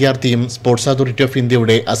പൂർവ്വ വിദ്യാർത്ഥിയും സ്പോർട്സ് അതോറിറ്റി ഓഫ്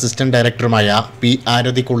ഇന്ത്യയുടെ അസിസ്റ്റന്റ് ഡയറക്ടറുമായ P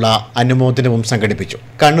ആരതിക്കുള്ള അനുമോദനവും സംഘടിപ്പിച്ചു.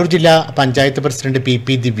 കണ്ണൂർ ജില്ലാ panchayat president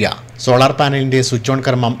PP Divya solar പാനലിന്റെ switch on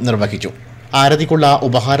കർമ്മം നിർവഹിച്ചു. ആരതിക്കുള്ള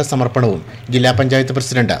ഉപഹാര സമർപ്പണവും ജില്ലാ പഞ്ചായത്ത്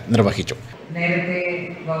പ്രസിഡന്റ് നിർവഹിച്ചു. നേരത്തെ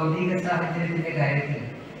ഭൗതിക സാഹചര്യത്തിന്റെ കാര്യത്തിൽ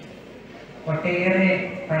ഒട്ടേറെ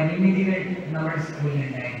പരിമിതികൾ നമ്മുടെ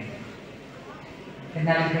സ്കൂളിലുണ്ടായിരുന്നു.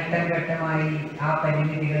 എന്നാൽ ഘട്ടം ഘട്ടമായി ആ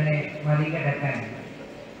പരിമിതികളെ മറികടക്കാൻ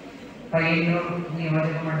പയ്യന്നൂർ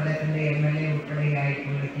നിയോജക മണ്ഡലത്തിന്റെ MLA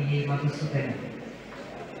ഉൾപ്പെടെയായിട്ടുള്ള TA മധുസൂദനൻ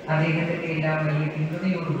അദ്ദേഹത്തിന്റെ എല്ലാം വലിയ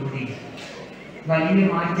പിന്തുണയോടുകൂടി വലിയ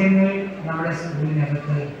മാറ്റങ്ങൾ നമ്മുടെ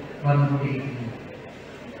സ്കൂളിനകത്ത് വന്നുകൊണ്ടിരിക്കുന്നു.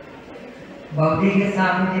 ഭൗതിക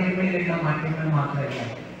സാഹചര്യങ്ങളിലുള്ള മാറ്റങ്ങൾ മാത്രമല്ല.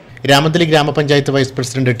 രാമന്തളി ഗ്രാമപഞ്ചായത്ത് വൈസ്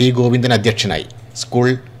പ്രസിഡന്റ് T ഗോവിന്ദൻ അധ്യക്ഷനായി. സ്കൂൾ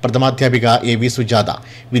പ്രഥമാധ്യാപിക AV സുജാത,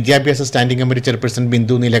 വിദ്യാഭ്യാസ standing committee chairperson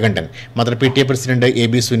Bindu Neelakantan, mother PTA president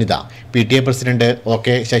AB Sunitha, PTA president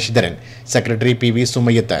OK Sasidharan, secretary PV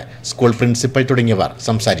സുമയ്യത്ത്, school principal തുടങ്ങിയവർ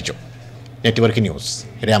സംസാരിച്ചു. Network news,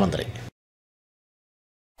 Ramanthali.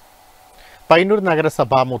 പയ്യന്നൂർ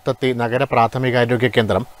നഗരസഭ മുത്തത്തി നഗര പ്രാഥമികാരോഗ്യ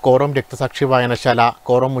കേന്ദ്രം, കോറം രക്തസാക്ഷി വായനശാല,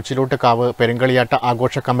 കോറം മുച്ചിലോട്ടുകാവ് പെരുങ്കളിയാട്ട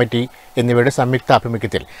ആഘോഷ കമ്മിറ്റി എന്നിവയുടെ സംയുക്ത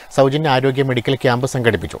ആഭിമുഖ്യത്തിൽ സൗജന്യ ആരോഗ്യ മെഡിക്കൽ ക്യാമ്പ്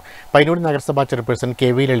സംഘടിപ്പിച്ചു. പയ്യന്നൂർ നഗരസഭാ ചെയർപേഴ്സൺ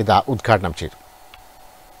KV ലളിത ഉദ്ഘാടനം ചെയ്തു.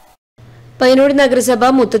 പയ്യന്നൂർ നഗരസഭ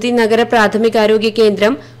മുത്തത്തി നഗര പ്രാഥമികാരോഗ്യ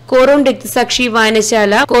കേന്ദ്രം, കോറോം രക്തസാക്ഷി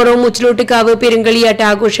വായനശാല, കോറോം മുച്ചിലോട്ടുകാവ് പെരുങ്കളിയാട്ട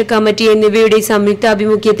ആഘോഷ കമ്മിറ്റി എന്നിവയുടെ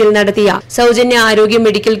സംയുക്താഭിമുഖ്യത്തിൽ നടത്തിയ സൗജന്യ ആരോഗ്യ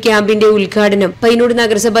മെഡിക്കൽ ക്യാമ്പിന്റെ ഉദ്ഘാടനം പയ്യന്നൂർ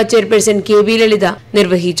നഗരസഭാ ചെയർപേഴ്സൺ KV ലളിത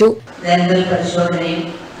നിർവഹിച്ചു. ഡെന്റൽ പരിശോധനയും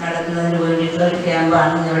നടത്തുന്നതിന് വേണ്ടിയിട്ടുള്ള ഒരു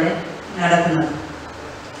ക്യാമ്പാണ് ഇവിടെ നടത്തുന്നത്.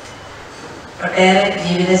 ഒട്ടേറെ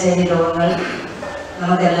ജീവിതശൈലി രോഗങ്ങൾ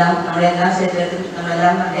നമുക്കെല്ലാം നമ്മുടെ എല്ലാ ശരീരത്തിൽ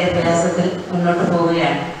നമ്മളെല്ലാം വളരെ പ്രയാസത്തിൽ മുന്നോട്ട്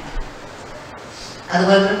പോവുകയാണ്.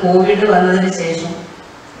 അതുപോലെ കോവിഡ് വന്നതിന് ശേഷം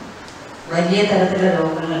വലിയ തരത്തിലുള്ള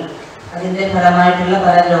രോഗങ്ങൾ, അതിൻ്റെ ഫലമായിട്ടുള്ള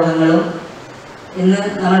പല രോഗങ്ങളും ഇന്ന്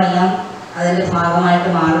നമ്മളെല്ലാം അതിൻ്റെ ഭാഗമായിട്ട്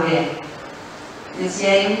മാറുകയാണ്.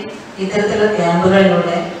 തീർച്ചയായും ഇത്തരത്തിലുള്ള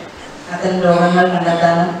ക്യാമ്പുകളിലൂടെ അത്തരം രോഗങ്ങൾ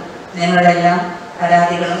കണ്ടെത്താനും നിങ്ങളുടെ എല്ലാ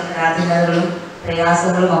പരാതികളും പ്രാർത്ഥനകളും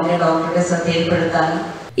പ്രയാസങ്ങളും ഒക്കെ ഡോക്ടറുടെ ശ്രദ്ധയിൽപ്പെടുത്താനും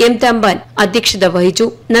M തമ്പാൻ അധ്യക്ഷത വഹിച്ചു.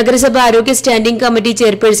 നഗരസഭ ആരോഗ്യ standing committee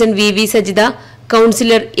chairperson VV Sajitha,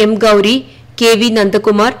 councillor M Gauri, KV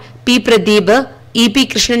Nandakumar, P Pradeep, EP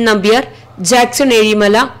Krishnan Nambiar, Jackson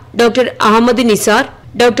Ezhimala, doctor Ahmed Nisar,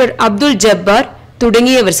 doctor Abdul Jabbar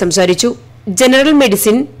തുടങ്ങിയവർ സംസാരിച്ചു. ജനറൽ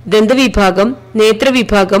മെഡിസിൻ, ദന്തവിഭാഗം,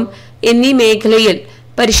 നേത്രവിഭാഗം എന്നീ മേഖലയിൽ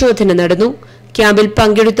പരിശോധന നടന്നു. ക്യാമ്പിൽ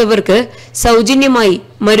പങ്കെടുത്തവർക്ക് സൗജന്യമായി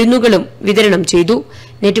മരുന്നുകളും വിതരണം ചെയ്തു.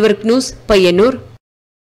 Network news, Payyanur.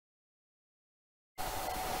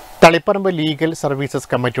 Taliparamba legal services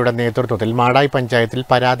കമ്മിറ്റിയുടെ നേതൃത്വത്തിൽ മാടായി പഞ്ചായത്തിൽ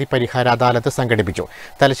പരാതി പരിഹാര അദാലത്ത് സംഘടിപ്പിച്ചു.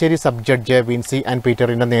 Thalassery sub judge Vincy and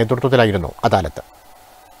പീറ്ററിന്റെ നേതൃത്വത്തിലായിരുന്നു അദാലത്ത്.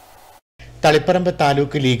 തളിപ്പറമ്പ്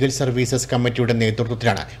താലൂക്ക് ലീഗൽ സർവീസസ് കമ്മിറ്റിയുടെ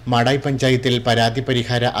നേതൃത്വത്തിലാണ് മാടായി പഞ്ചായത്തിൽ പരാതി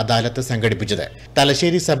പരിഹാര അദാലത്ത് സംഘടിപ്പിച്ചത്.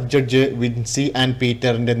 Thalassery sub judge Vincy and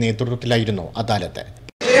പീറ്ററിന്റെ നേതൃത്വത്തിലായിരുന്നു അദാലത്ത്.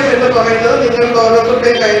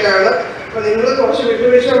 നിങ്ങൾ കുറച്ച്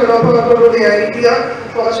വിട്ടുവീഴ്ച മനോഭാവത്തോടുകൂടി ആയിരിക്കുക.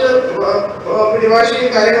 കുറച്ച് പിടിവാശിയും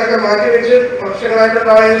കാര്യങ്ങളൊക്കെ മാറ്റിവെച്ച്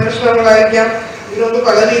വർഷങ്ങളായിട്ടുണ്ടായ പ്രശ്നങ്ങളായിരിക്കാം. ഇതൊന്നും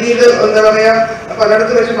പല രീതിയിൽ എന്താ പറയുക,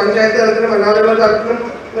 പലയിടത്തും വെച്ച് പഞ്ചായത്ത് തലത്തിലും അല്ലാതെയുള്ള തലത്തിലും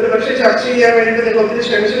ഒരു പക്ഷേ ചർച്ച ചെയ്യാൻ വേണ്ടിയിട്ട് നിങ്ങൾ ഒത്തിരി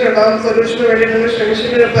ശ്രമിച്ചിട്ടുണ്ടാകും. സൊല്യൂഷന് വേണ്ടി നിങ്ങൾ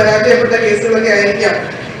ശ്രമിച്ചിട്ട് പരാജയപ്പെട്ട കേസുകളൊക്കെ ആയിരിക്കാം.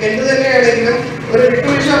 എന്ത് തന്നെയാണെങ്കിലും ഒരു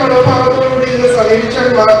വിട്ടുവീഴ്ച മനോഭാവത്തോടുകൂടി ഇത് സമീപിച്ചാൽ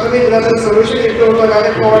മാത്രമേ ഇതിനകത്ത് സൊല്യൂഷൻ കിട്ടുള്ളൂ.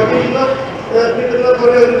 അല്ലാതെ കോടതിയിൽ നിന്ന് കിട്ടുന്ന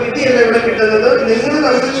പോലെ ഒരു വിധിയല്ല ഇവിടെ കിട്ടുന്നത്. നിങ്ങൾ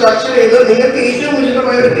തമ്മിൽ ചർച്ച ചെയ്ത് നിങ്ങൾക്ക് ഏറ്റവും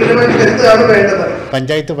ഉചിതമായ ഒരു തീരുമാനത്തിൽ എത്തുകയാണ് വേണ്ടത്.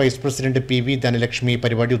 Panchayat vice president PV Dhanlaxmi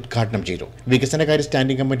പരിപാടി ഉദ്ഘാടനം ചെയ്തു. വികസനകാര്യ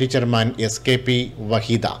standing committee chairman SKP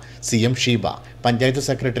Waheeda, CM Sheeba, panchayat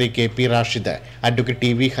secretary KP Rashid, advocate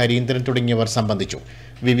TV Harindran തുടങ്ങിയവർ സംബന്ധിച്ചു.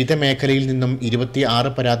 വിവിധ മേഖലയിൽ നിന്നും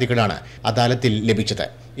 26 പരാതികളാണ് അദാലത്തിൽ ലഭിച്ചത്.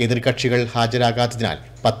 എതിർകക്ഷികൾ ഹാജരാകാത്തതിനാൽ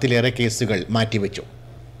 10ലേറെ കേസുകൾ മാറ്റിവെച്ചു.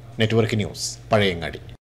 Network news, Pazhayangadi.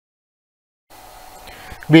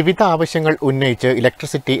 വിവിധ ആവശ്യങ്ങൾ ഉന്നയിച്ച്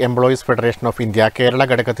electricity employees federation of India Kerala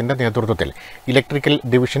ഘടകത്തിന്റെ നേതൃത്വത്തിൽ ഇലക്ട്രിക്കൽ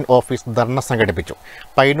ഡിവിഷൻ ഓഫീസ് ധർണ സംഘടിപ്പിച്ചു.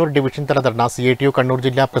 പയ്യന്നൂർ ഡിവിഷൻ തല ധർണ CITU കണ്ണൂർ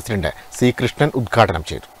ജില്ലാ പ്രസിഡന്റ് C കൃഷ്ണൻ ഉദ്ഘാടനം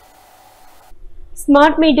ചെയ്തു.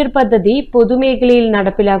 സ്മാർട്ട് മീറ്റർ പദ്ധതി പൊതുമേഖലയിൽ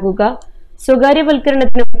നടപ്പിലാക്കുക,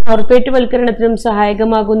 സ്വകാര്യവൽക്കരണത്തിനും കോർപ്പറേറ്റ് വൽക്കരണത്തിനും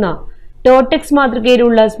സഹായകമാകുന്ന ടോടെക്സ്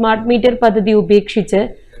മാതൃകയിലുള്ള സ്മാർട്ട് മീറ്റർ പദ്ധതി ഉപേക്ഷിച്ച്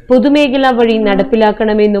പൊതുമേഖല വഴി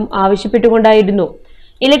നടപ്പിലാക്കണമെന്നും ആവശ്യപ്പെട്ടുകൊണ്ടായിരുന്നു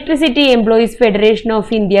electricity employees federation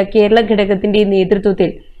of India Kerala ഘടകത്തിന്റെ നേതൃത്വത്തിൽ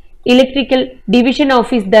ഇലക്ട്രിക്കൽ ഡിവിഷൻ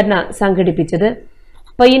ഓഫീസ് ധർണ സംഘടിപ്പിച്ചത്.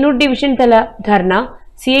 പയ്യന്നൂർ ഡിവിഷൻ തല ധർണ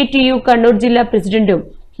CITU കണ്ണൂർ ജില്ലാ പ്രസിഡന്റും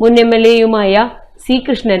മുൻ MLAയുമായ C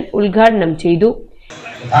കൃഷ്ണൻ ഉദ്ഘാടനം ചെയ്തു.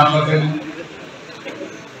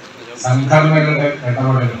 സംഘടനകളുടെ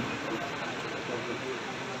ഇടപെടലും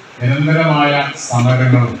നിരന്തരമായ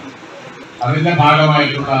സമരങ്ങളും അതിന്റെ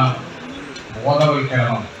ഭാഗമായിട്ടുള്ള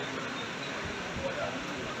ബോധവൽക്കരണം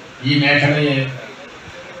ഈ മേഖലയെ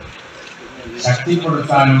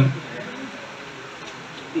ശക്തിപ്പെടുത്താനും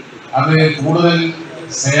അത് കൂടുതൽ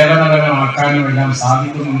സേവനപരമാക്കാനും എല്ലാം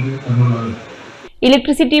സാധിക്കുന്നുണ്ട് എന്നുള്ളത്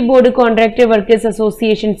electricity board contractor workers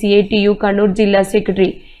association CITU Kannur ജില്ലാ സെക്രട്ടറി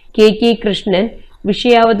KK കൃഷ്ണൻ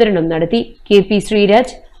വിഷയാവതരണം നടത്തി. KP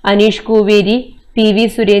Sreeraj, Aneesh Kooveri, PV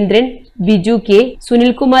Surendran, Biju K,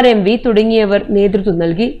 Sunilkumar MV തുടങ്ങിയവർ നേതൃത്വം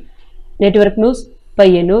നൽകി. Network news,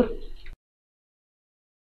 Payyanur.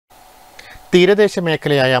 തീരദേശ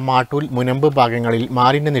മേഖലയായ മാട്ടൂൽ, മുനമ്പ് ഭാഗങ്ങളിൽ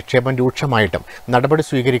മാലിന്യ നിക്ഷേപം രൂക്ഷമായിട്ടും നടപടി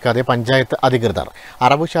സ്വീകരിക്കാതെ പഞ്ചായത്ത് അധികൃതർ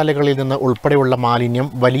അറവുശാലകളിൽ നിന്ന് ഉൾപ്പെടെയുള്ള മാലിന്യം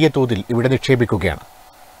വലിയ തോതിൽ ഇവിടെ നിക്ഷേപിക്കുകയാണ്.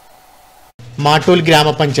 മാട്ടൂൽ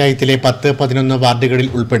ഗ്രാമപഞ്ചായത്തിലെ 10, 11 വാർഡുകളിൽ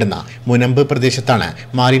ഉൾപ്പെടുന്ന മുനമ്പ് പ്രദേശത്താണ്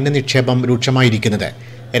മാലിന്യ നിക്ഷേപം രൂക്ഷമായിരിക്കുന്നത്.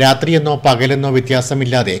 രാത്രിയെന്നോ പകലെന്നോ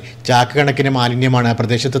വ്യത്യാസമില്ലാതെ ചാക്ക് കണക്കിന് മാലിന്യമാണ്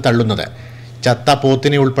പ്രദേശത്ത് തള്ളുന്നത്. ചത്ത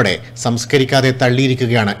പോത്തിനെ ഉൾപ്പെടെ സംസ്കരിക്കാതെ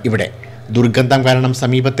തള്ളിയിരിക്കുകയാണ് ഇവിടെ. ദുർഗന്ധം കാരണം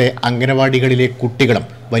സമീപത്തെ അംഗനവാടികളിലെ കുട്ടികളും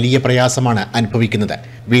വലിയ പ്രയാസമാണ് അനുഭവിക്കുന്നത്.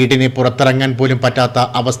 വീടിനെ പുറത്തിറങ്ങാൻ പോലും പറ്റാത്ത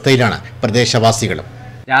അവസ്ഥയിലാണ് പ്രദേശവാസികളും.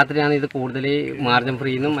 രാത്രിയാണ് ഇത് കൂടുതൽ മാർജം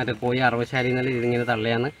ഫ്രീന്നും മറ്റേ കോഴി അറവശാലയിൽ നിന്നും ഇതിങ്ങനെ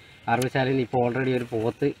തള്ളിയാണ്. അറവശാലയിൽ ഇപ്പോൾ ഓൾറെഡി ഒരു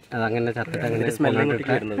പോത്ത് അതങ്ങനെ ചത്തിട്ട് അങ്ങനെ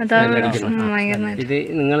ഇത്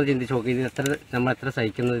നിങ്ങൾ ചിന്തിച്ച് നോക്കി, ഇത് നമ്മൾ എത്ര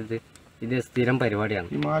സഹിക്കുന്നത്. ഇത് സ്ഥിരം പരിപാടിയാണ്.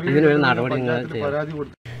 ഇതിനൊരു നടപടി നിങ്ങൾ ചെയ്യണം.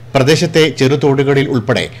 പ്രദേശത്തെ ചെറുതോടുകളിൽ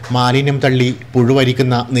ഉൾപ്പെടെ മാലിന്യം തള്ളി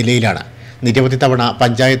പുഴുവരിക്കുന്ന നിലയിലാണ്. നിരവധി തവണ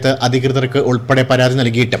പഞ്ചായത്ത് അധികൃതർക്ക് ഉൾപ്പെടെ പരാതി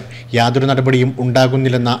നൽകിയിട്ടും യാതൊരു നടപടിയും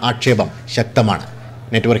ഉണ്ടാകുന്നില്ലെന്ന ആക്ഷേപം ശക്തമാണ്.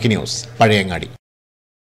 Network news, Pazhayangadi.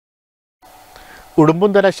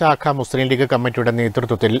 ഉടുമ്പുന്തല ശാഖ മുസ്ലിം ലീഗ് കമ്മിറ്റിയുടെ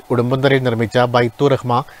നേതൃത്വത്തിൽ ഉടുമ്പുന്തലയിൽ നിർമ്മിച്ച ബൈത്തുർ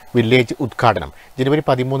റഹ്മ വില്ലേജ് ഉദ്ഘാടനം ജനുവരി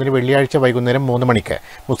 13 വെള്ളിയാഴ്ച വൈകുന്നേരം 3 മണിക്ക്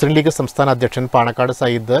മുസ്ലിം ലീഗ് സംസ്ഥാന അധ്യക്ഷൻ പാണക്കാട്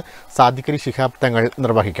സയ്യിദ് സാദിഖലി ശിഹാബ് തങ്ങൾ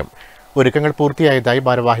നിർവഹിക്കും. ഒരുക്കങ്ങൾ പൂർത്തിയായതായി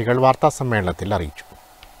ഭാരവാഹികൾ വാർത്താസമ്മേളനത്തിൽ അറിയിച്ചു.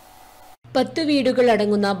 10 വീടുകൾ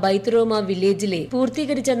അടങ്ങുന്ന ബൈത്തുറോമ വില്ലേജിലെ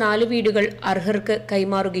പൂർത്തീകരിച്ച 4 വീടുകൾ അർഹർക്ക്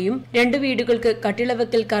കൈമാറുകയും 2 വീടുകൾക്ക്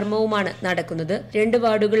കട്ടിളവെക്കൽ കർമ്മവുമാണ് നടക്കുന്നത്. 2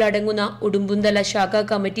 വാർഡുകൾ അടങ്ങുന്ന ഉടുമ്പുന്തല ശാഖാ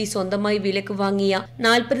കമ്മിറ്റി സ്വന്തമായി വിലക്ക് വാങ്ങിയ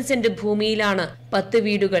 40 സെന്റ് ഭൂമിയിലാണ് 10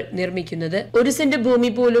 വീടുകൾ നിർമ്മിക്കുന്നത്. 1 സെന്റ്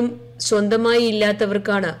ഭൂമി പോലും സ്വന്തമായി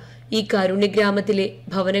ഇല്ലാത്തവർക്കാണ് ഈ കാരുണ്യഗ്രാമത്തിലെ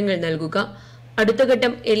ഭവനങ്ങൾ നൽകുക. അടുത്ത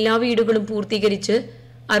ഘട്ടം എല്ലാ വീടുകളും പൂർത്തീകരിച്ച്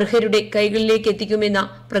അർഹരുടെ കൈകളിലേക്ക് എത്തിക്കുമെന്ന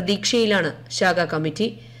പ്രതീക്ഷയിലാണ് ശാഖാ കമ്മിറ്റി.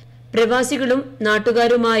 പ്രവാസികളും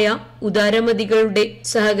നാട്ടുകാരുമായ ഉദാരമതികളുടെ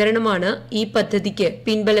സഹകരണമാണ് ഈ പദ്ധതിക്ക്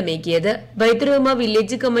പിൻബലമേകിയത്. Baithurahma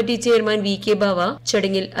village committee chairman VK ബാവ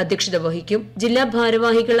ചടങ്ങിൽ അധ്യക്ഷത വഹിക്കും. ജില്ലാ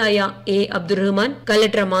ഭാരവാഹികളായ A Abdurahman,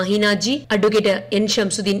 collector മാഹിനാജി, advocate N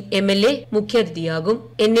Shamsuddin MLA മുഖ്യാതിഥിയാകും.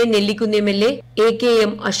 NA Nellikunnu MLA,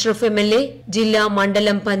 AKM Ashraf MLA, ജില്ലാ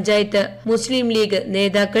മണ്ഡലം പഞ്ചായത്ത് മുസ്ലിം ലീഗ്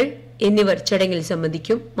നേതാക്കൾ എന്നിവർ ചടങ്ങിൽ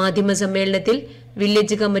സംബന്ധിക്കും. മാധ്യമ സമ്മേളനത്തിൽ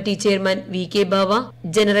വില്ലേജ് കമ്മിറ്റി ചെയർമാൻ VK ബാവ,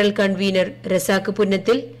 general convener Razak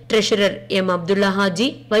പുന്നത്തിൽ, treasurer M Abdulla Haji,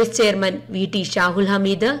 vice chairman VT Shahul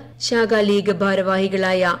Hameed, ശാഖാ ലീഗ്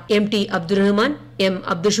ഭാരവാഹികളായ MT Abdurahman, M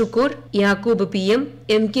Abdushukoor, Yakub PM,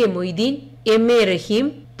 MK Moideen, MA റഹീം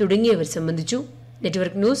തുടങ്ങിയവർ സംബന്ധിച്ചു.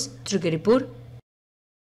 Network news, Trikaripur.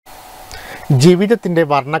 ജീവിതത്തിന്റെ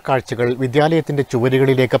വർണ്ണക്കാഴ്ചകൾ വിദ്യാലയത്തിന്റെ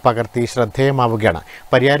ചുവരുകളിലേക്ക് പകർത്തി ശ്രദ്ധേയമാവുകയാണ്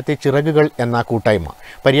പരിയാരത്തെ ചിറകുകൾ എന്ന കൂട്ടായ്മ.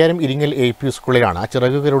 പരിയാരം ഇരിങ്ങൽ AP സ്കൂളിലാണ്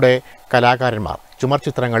ചിറകുകളുടെ കലാകാരന്മാർ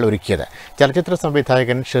ചുമർചിത്രങ്ങൾ ഒരുക്കിയത്. ചലച്ചിത്ര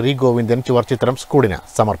സംവിധായകൻ ഷെറി ഗോവിന്ദൻ ചുവർചിത്രം സ്കൂളിന്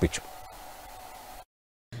സമർപ്പിച്ചു.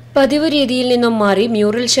 പതിവ് രീതിയിൽ നിന്നും മാറി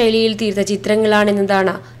മ്യൂറൽ ശൈലിയിൽ തീർത്ത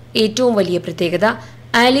ചിത്രങ്ങളാണെന്നതാണ് ഏറ്റവും വലിയ പ്രത്യേകത.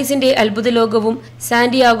 ആലീസിന്റെ അത്ഭുത ലോകവും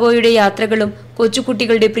സാന്റിയാഗോയുടെ യാത്രകളും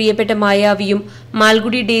കൊച്ചുകുട്ടികളുടെ പ്രിയപ്പെട്ട മായാവിയും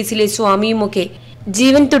മാൽഗുഡി ഡേയ്സിലെ സ്വാമിയുമൊക്കെ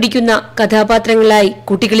ജീവൻ തുടിക്കുന്ന കഥാപാത്രങ്ങളായി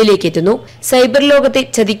കുട്ടികളിലേക്ക് എത്തുന്നു. സൈബർ ലോകത്തെ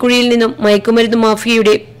ചതിക്കുഴിയിൽ നിന്നും മയക്കുമരുന്ന്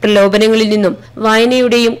മാഫിയയുടെ പ്രലോഭനങ്ങളിൽ നിന്നും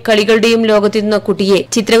വായനയുടെയും കളികളുടെയും ലോകത്തെത്തുന്ന കുട്ടിയെ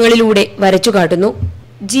ചിത്രങ്ങളിലൂടെ വരച്ചുകാട്ടുന്നു.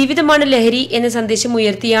 ജീവിതമാണ് ലഹരി എന്ന സന്ദേശം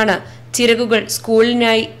ഉയർത്തിയാണ് ചിറകുകൾ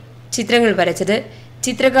സ്കൂളിനായി ചിത്രങ്ങൾ വരച്ചത്.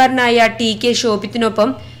 ചിത്രകാരനായ TK ശോഭിത്തിനൊപ്പം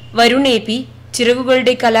വരുൺ AP,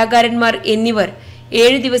 ചിറകുകളുടെ കലാകാരന്മാർ എന്നിവർ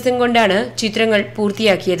 7 ദിവസം കൊണ്ടാണ് ചിത്രങ്ങൾ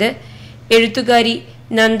പൂർത്തിയാക്കിയത്. എഴുത്തുകാരി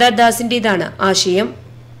നന്ദാദാസിന്റേതാണ് ആശയം.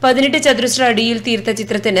 18 ചതുരശ്ര അടിയിൽ തീർത്ത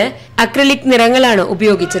ചിത്രത്തിന് അക്രിലിക് നിറങ്ങളാണ്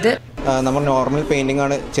ഉപയോഗിച്ചത്. നമ്മൾ നോർമൽ പെയിന്റിംഗ്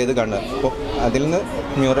ആണ് ചെയ്ത് കാണുന്നത്. അപ്പോൾ അതിൽ നിന്ന്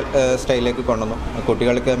മ്യൂറൽ സ്റ്റൈലിലേക്ക് കൊണ്ടുവന്നു.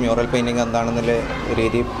 കുട്ടികൾക്ക് മ്യൂറൽ പെയിന്റിംഗ് എന്താണെന്നുള്ള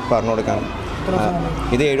രീതി പറഞ്ഞു കൊടുക്കാനും.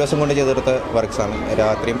 ഇത് 7 ദിവസം കൊണ്ട് ചെയ്തെടുത്ത വർക്ക്സാണ്.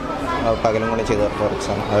 രാത്രിയും പകലും കൊണ്ട് ചെയ്തെടുത്ത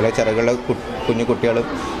വർക്ക്സാണ്. അതുപോലെ ചെറുകളുടെ കുഞ്ഞു കുട്ടികളും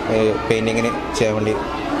പെയിന്റിങ്ങിന് ചെയ്യാൻ വേണ്ടി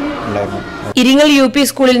ഉണ്ടായിരുന്നു. ഇരിങ്ങൽ UP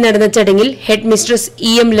സ്കൂളിൽ നടന്ന ചടങ്ങിൽ head mistress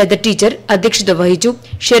EM Latha teacher അധ്യക്ഷത വഹിച്ചു.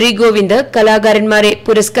 ഷെറി ഗോവിന്ദ് കലാകാരന്മാരെ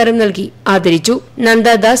പുരസ്കാരം നൽകി ആദരിച്ചു.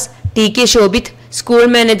 നന്ദാദാസ്, TK Shobhit, school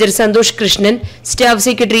manager Santhosh Krishnan, staff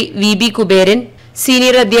secretary VB Kuberan,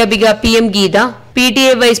 senior അധ്യാപിക PM Geetha, PTA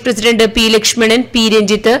vice president P Lakshmanan, P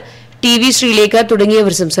Ranjith, TV Sreelekha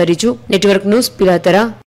തുടങ്ങിയവർ സംസാരിച്ചു. Network news, Pilathara.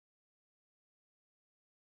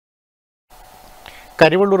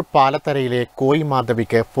 കരിവള്ളൂർ പാലത്തരയിലെ കോയി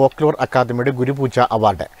മാധവിക്ക് ഫോക്ലോർ അക്കാദമിയുടെ ഗുരുപൂജ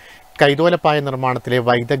അവാർഡ്. കൈതോലപ്പായ നിർമ്മാണത്തിലെ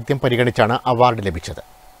വൈദഗ്ധ്യം പരിഗണിച്ചാണ് അവാർഡ് ലഭിച്ചത്.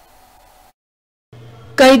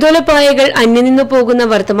 കൈതോലപ്പായകൾ അന്യനിന്നു പോകുന്ന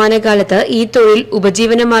വർത്തമാനകാലത്ത് ഈ തൊഴിൽ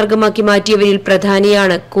ഉപജീവന മാർഗമാക്കി മാറ്റിയവരിൽ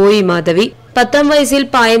പ്രധാനിയാണ് കോയി മാധവി. 10ാം വയസ്സിൽ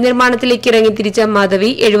പായ നിർമ്മാണത്തിലേക്ക് ഇറങ്ങിത്തിരിച്ച മാധവി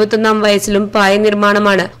 71ാം വയസ്സിലും പായ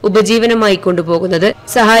നിർമ്മാണമാണ് ഉപജീവനമായി കൊണ്ടുപോകുന്നത്.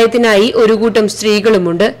 സഹായത്തിനായി ഒരു കൂട്ടം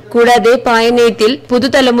സ്ത്രീകളുമുണ്ട്. കൂടാതെ പായനെയ്ത്തിൽ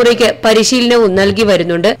പുതുതലമുറയ്ക്ക് പരിശീലനവും നൽകി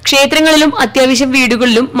വരുന്നുണ്ട്. ക്ഷേത്രങ്ങളിലും അത്യാവശ്യം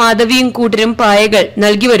വീടുകളിലും മാധവിയും കൂട്ടരും പായകൾ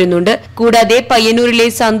നൽകി വരുന്നുണ്ട്. കൂടാതെ പയ്യന്നൂരിലെ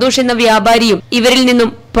സന്തോഷ് എന്ന വ്യാപാരിയും ഇവരിൽ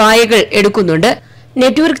നിന്നും പായകൾ എടുക്കുന്നുണ്ട്.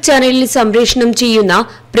 നെറ്റ്വർക്ക് ചാനലിൽ സംപ്രേഷണം ചെയ്യുന്ന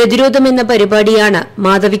പ്രതിരോധം എന്ന പരിപാടിയാണ്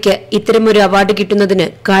മാധവിക്ക് ഇത്തരമൊരു അവാർഡ് കിട്ടുന്നതിന്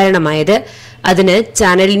കാരണമായത്. അതിന്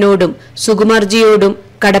ചാനലിനോടും സുകുമാർജിയോടും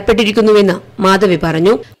കടപ്പെട്ടിരിക്കുന്നുവെന്ന് മാധവി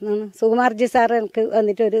പറഞ്ഞു. സുകുമാർജി സാർ എനിക്ക്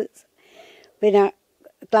വന്നിട്ട് ഒരു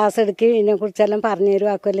ക്ലാസ് എടുക്കുകയും ഇതിനെ കുറിച്ചെല്ലാം പറഞ്ഞു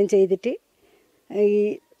തരും. ആക്കുമെല്ലാം ചെയ്തിട്ട് ഈ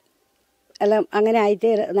എല്ലാം അങ്ങനെ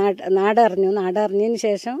ആയിട്ട് നാടറിഞ്ഞതിന്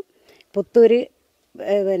ശേഷം പുത്തൂർ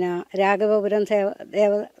രാഘവപുരം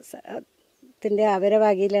ത്തിൻ്റെ അവരെ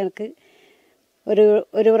വകയിൽ എനിക്ക്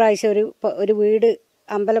ഒരു പ്രാവശ്യം ഒരു വീട്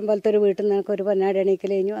അമ്പലം പോലത്തെ ഒരു വീട്ടിൽ നിന്ന് എനിക്കൊരു പൊന്നാടി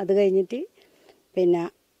എണീക്കൽ കഴിഞ്ഞു. അത് കഴിഞ്ഞിട്ട്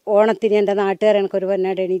ഓണത്തിന് എൻ്റെ നാട്ടുകാർ എനിക്കൊരു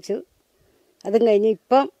പൊന്നാടി എണീച്ചു. അതും കഴിഞ്ഞ്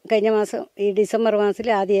ഇപ്പം കഴിഞ്ഞ മാസം ഈ ഡിസംബർ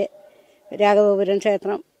മാസത്തിൽ ആദ്യം രാഘവപുരം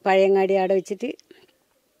ക്ഷേത്രം പഴയങ്ങാടി അവിടെ വെച്ചിട്ട്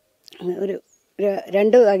ഒരു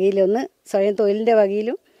 2 വകയിലും, ഒന്ന് സ്വയം തൊഴിലിൻ്റെ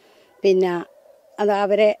വകയിലും അത്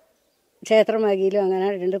അവരെ ക്ഷേത്രം വകയിലും അങ്ങനെ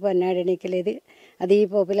 2 പൊന്നാടി എണീക്കലേത്. അത് ഈ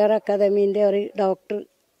പോപ്പുലർ അക്കാദമീൻ്റെ ഒരു ഡോക്ടർ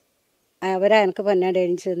അവരാ എനിക്ക് പൊന്നാടി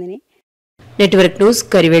എണീച്ചു തന്നിന്. Network news,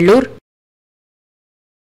 Karivellur.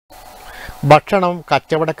 ഭക്ഷണം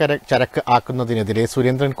കച്ചവടക്കര ചരക്ക് ആക്കുന്നതിനെതിരെ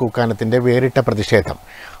സുരേന്ദ്രൻ കൂക്കാനത്തിന്റെ വേറിട്ട പ്രതിഷേധം.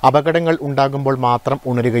 അപകടങ്ങൾ ഉണ്ടാകുമ്പോൾ മാത്രം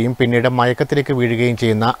ഉണരുകയും പിന്നീട് മയക്കത്തിലേക്ക് വീഴുകയും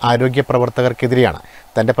ചെയ്യുന്ന ആരോഗ്യ പ്രവർത്തകർക്കെതിരെയാണ്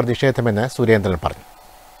തന്റെ പ്രതിഷേധമെന്ന് സുരേന്ദ്രൻ പറഞ്ഞു.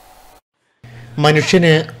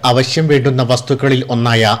 മനുഷ്യന് അവശ്യം വേണ്ടുന്ന വസ്തുക്കളിൽ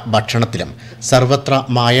ഒന്നായ ഭക്ഷണത്തിലും സർവത്ര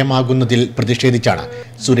മായമാകുന്നതിൽ പ്രതിഷേധിച്ചാണ്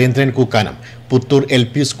സുരേന്ദ്രൻ കൂക്കാനം പുത്തൂർ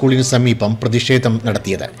LP സ്കൂളിന് സമീപം പ്രതിഷേധം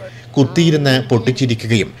നടത്തിയത്. കുത്തിയിരുന്ന്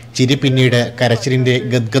പൊട്ടിച്ചിരിക്കുകയും ചിരി പിന്നീട് കരച്ചിലിന്റെ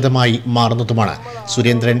ഗദ്ഗതമായി മാറുന്നതുമാണ്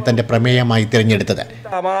സുരേന്ദ്രൻ തന്റെ പ്രമേയമായി തിരഞ്ഞെടുത്തത്.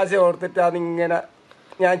 തമാശ ഓർത്തിട്ടാണ് ഇങ്ങനെ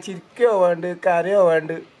ഞാൻ ചിരിക്കോ വേണ്ട കരയോ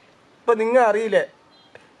വേണ്ട. ഇപ്പം നിങ്ങൾ അറിയില്ലേ,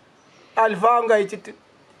 അൽഫാം കഴിച്ചിട്ട്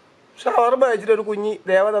ഷവർമ കഴിച്ചിട്ട് ഒരു കുഞ്ഞി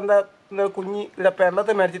ദേവതന്ത കുഞ്ഞി ഇവിടെ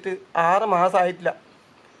പെരളത്തെ മരിച്ചിട്ട് 6 മാസമായിട്ടില്ല.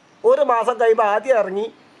 1 മാസം കഴിയുമ്പോൾ ആദ്യം ഇറങ്ങി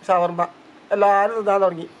ഷവർമ എല്ലാവരും തിന്നാൻ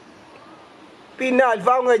തുടങ്ങി. പിന്നെ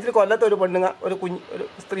അൽഫാം കഴിച്ചിട്ട് കൊല്ലത്തെ ഒരു പെണ്ണുങ്ങ ഒരു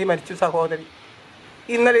സ്ത്രീ മരിച്ചു, സഹോദരി.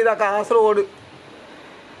 ഇന്നലെ ഇതാ കാസർഗോഡ്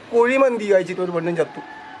കുഴിമന്തി കഴിച്ചിട്ട് ഒരു പെണ്ണും ചത്തു,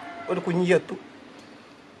 ഒരു കുഞ്ഞി ചത്തു.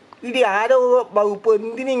 ഇത് ആരോ വകുപ്പ്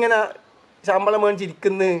എന്തിനിങ്ങനെ ശമ്പളം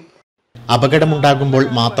മേടിച്ചിരിക്കുന്നത്? അപകടമുണ്ടാകുമ്പോൾ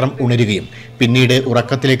മാത്രം ഉണരുകയും പിന്നീട്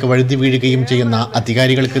ഉറക്കത്തിലേക്ക് വഴുതി വീഴുകയും ചെയ്യുന്ന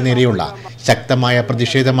അധികാരികൾക്ക് നേരെയുള്ള ശക്തമായ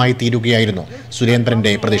പ്രതിഷേധമായി തീരുകയായിരുന്നു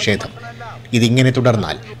സുരേന്ദ്രന്റെ പ്രതിഷേധം. ഇതിങ്ങനെ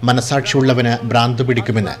തുടർന്നാൽ മനസാക്ഷിയുള്ളവന് ഭ്രാന്ത്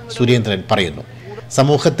പിടിക്കുമെന്ന് സുരേന്ദ്രൻ പറയുന്നു.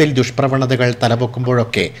 സമൂഹത്തിൽ ദുഷ്പ്രവണതകൾ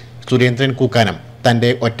തലപൊക്കുമ്പോഴൊക്കെ സുരേന്ദ്രൻ കൂക്കാനം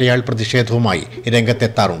തന്റെ ഒറ്റയാൾ പ്രതിഷേധവുമായി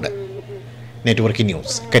രംഗത്തെത്താറുണ്ട്. Network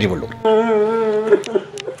news, Karivellur.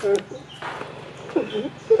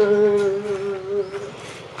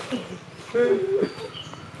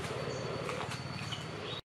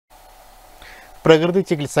 പ്രകൃതി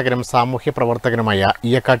ചികിത്സകനും സാമൂഹ്യ പ്രവർത്തകനുമായ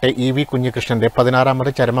ഇയക്കാട്ടെ EV കുഞ്ഞികൃഷ്ണന്റെ 16ാമത്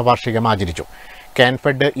ചരമവാർഷികം ആചരിച്ചു.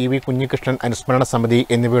 കാൻഫെഡ് EV കുഞ്ഞികൃഷ്ണൻ അനുസ്മരണ സമിതി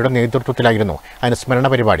എന്നിവയുടെ നേതൃത്വത്തിലായിരുന്നു അനുസ്മരണ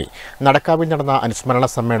പരിപാടി. നടക്കാവിൽ നടന്ന അനുസ്മരണ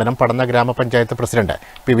സമ്മേളനം പടന്ന ഗ്രാമപഞ്ചായത്ത് പ്രസിഡന്റ്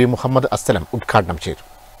PV മുഹമ്മദ് അസ്സലം ഉദ്ഘാടനം ചെയ്തു.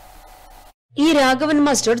 ഇ രാഘവൻ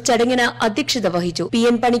മാസ്റ്റർ ചടങ്ങിന് അധ്യക്ഷത വഹിച്ചു.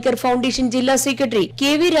 PN പണിക്കർ ഫൗണ്ടേഷൻ ജില്ലാ secretary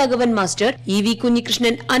KV Raghavan master EV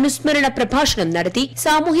Kunhikrishnan അനുസ്മരണ പ്രഭാഷണം നടത്തി.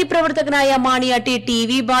 സാമൂഹ്യ പ്രവർത്തകനായ മാണിയാട്ടെ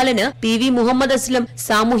TV ബാലന് PV മുഹമ്മദ് അസ്ലം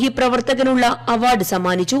സാമൂഹ്യ പ്രവർത്തകനുള്ള അവാർഡ്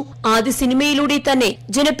സമ്മാനിച്ചു. ആദ്യ സിനിമയിലൂടെ തന്നെ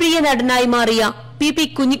ജനപ്രിയ നടനായി മാറിയ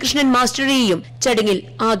PP കുഞ്ഞികൃഷ്ണൻ മാസ്റ്ററെയും ചടങ്ങിൽ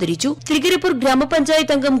ആദരിച്ചു. തൃക്കരിപ്പൂർ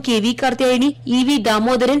ഗ്രാമപഞ്ചായത്ത് അംഗം KV കാർത്തിയായനി, EV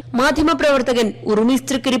ദാമോദരൻ, മാധ്യമപ്രവർത്തകൻ ഉറുമീസ്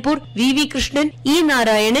Trikaripur, VV Krishnan, E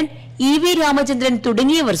Narayanan, EV Ramachandran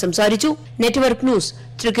തുടങ്ങിയവർ സംസാരിച്ചു. Network news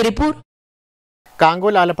Trikaripur.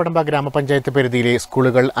 കാങ്കോൽ ആലപ്പടമ്പ ഗ്രാമപഞ്ചായത്ത് പരിധിയിലെ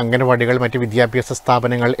സ്കൂളുകൾ, അംഗനവാടികൾ, മറ്റ് വിദ്യാഭ്യാസ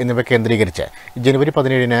സ്ഥാപനങ്ങൾ എന്നിവ കേന്ദ്രീകരിച്ച് ജനുവരി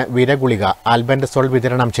 17-ന് വീരഗുളിക ആൽബൻഡസോൾ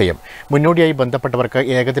വിതരണം ചെയ്യും. മുന്നോടിയായി ബന്ധപ്പെട്ടവർക്ക്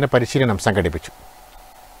ഏകദിന പരിശീലനം സംഘടിപ്പിച്ചു.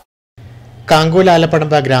 കാങ്കോൽ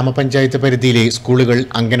ആലപ്പടമ്പ ഗ്രാമപഞ്ചായത്ത് പരിധിയിലെ സ്കൂളുകൾ,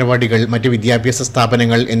 അംഗനവാടികൾ, മറ്റ് വിദ്യാഭ്യാസ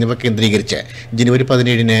സ്ഥാപനങ്ങൾ എന്നിവ കേന്ദ്രീകരിച്ച് ജനുവരി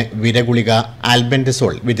 17-ന് വീരഗുളിക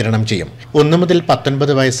ആൽബൻഡസോൾ വിതരണം ചെയ്യും. 1 മുതൽ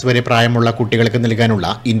 19 വയസ്സ് വരെ പ്രായമുള്ള കുട്ടികൾക്ക് നൽകാനുള്ള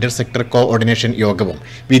ഇന്റർ സെക്ടർ കോഓർഡിനേഷൻ യോഗവും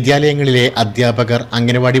വിദ്യാലയങ്ങളിലെ അധ്യാപകർ,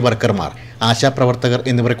 അംഗനവാടി വർക്കർമാർ, ആശാപ്രവർത്തകർ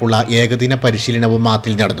എന്നിവർക്കുള്ള ഏകദിന പരിശീലനവും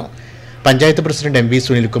മാത്തിൽ നടന്നു. പഞ്ചായത്ത് പ്രസിഡന്റ് MV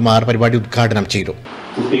സുനിൽകുമാർ പരിപാടി ഉദ്ഘാടനം ചെയ്തു.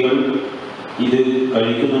 കുട്ടികൾ ഇത്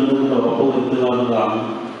കഴിക്കുന്നുണ്ടെന്ന് ഉറപ്പുവരുത്തുക എന്നതാണ്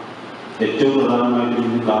ഏറ്റവും പ്രധാനമായിട്ട്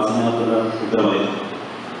ഇന്ന് ക്ലാസ്സിനകത്തുള്ള ഉത്തരവാദിത്വം.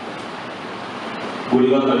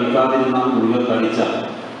 ഗുളിക കഴിക്കാതിരുന്നാൽ ഗുളിക കഴിച്ചാൽ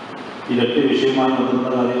ഈ 8 വിഷയവുമായി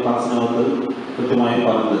ബന്ധപ്പെട്ട കാര്യം ക്ലാസ്സിനകത്ത് കൃത്യമായി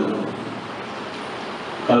പറഞ്ഞത്.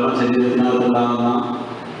 കാരണം ശരീരത്തിനകത്തുണ്ടാകുന്ന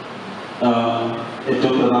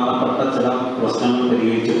ഏറ്റവും പ്രധാനപ്പെട്ട ചില പ്രശ്നങ്ങൾ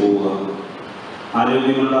പരിഹരിച്ചു പോവുക,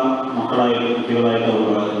 ആരോഗ്യമുള്ള മക്കളായിട്ട് കുട്ടികളായിട്ട്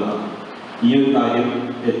വളരുക, ഈ ഒരു കാര്യം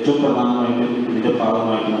ഏറ്റവും പ്രധാനമായിട്ടും ഇതിന്റെ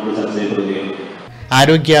ഭാഗമായിട്ട് നമ്മൾ ചർച്ച ചെയ്യപ്പെടുകയാണ്.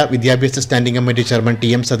 ആരോഗ്യ വിദ്യാഭ്യാസ standing committee chairman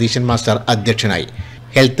TM Satheesan master അധ്യക്ഷനായി.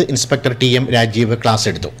 Health inspector TM Rajeev class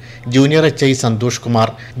എടുത്തു. Junior HI Santhosh Kumar,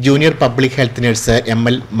 junior public health nurse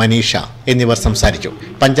ML Manisha എന്നിവർ സംസാരിച്ചു.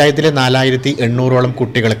 പഞ്ചായത്തിലെ 4800ഓളം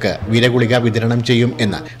കുട്ടികൾക്ക് വീരഗുളിക വിതരണം ചെയ്യും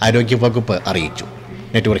എന്ന് ആരോഗ്യവകുപ്പ് അറിയിച്ചു.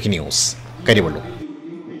 Network news, Karivellur.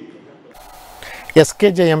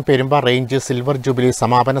 SKJM Perumba range silver jubilee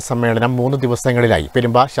സമാപന സമ്മേളനം 3 ദിവസങ്ങളിലായി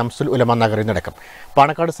പെരുമ്പ ശംസുൽ ഉലമ നഗറിൽ നടക്കും.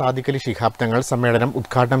 പാണക്കാട് സാദിഖലി ശിഹാബ് തങ്ങൾ സമ്മേളനം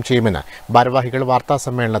ഉദ്ഘാടനം ചെയ്യുമെന്ന് ഭാരവാഹികൾ വാർത്താ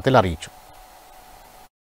സമ്മേളനത്തിൽ അറിയിച്ചു.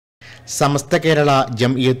 സമസ്ത കേരള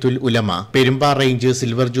ജംഇയ്യത്തുൽ ഉലമ പെരുമ്പ റേഞ്ച്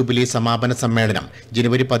സിൽവർ ജൂബിലി സമാപന സമ്മേളനം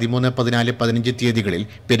ജനുവരി 13, 14, 15 തീയതികളിൽ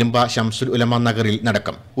പെരുമ്പ ശംസുൽ ഉലമ നഗറിൽ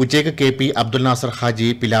നടക്കും. ഉച്ചയ്ക്ക് KP അബ്ദുൽ നാസർ ഹാജി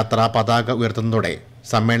പിലാത്ര പതാക ഉയർത്തുന്നതോടെ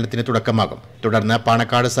സമ്മേളനത്തിന് തുടക്കമാകും. തുടർന്ന്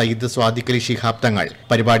പാണക്കാട് സയ്യിദ് സ്വാദിഖലി ശിഹാബ് തങ്ങൾ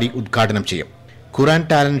പരിപാടി ഉദ്ഘാടനം ചെയ്യും. ഖുറാൻ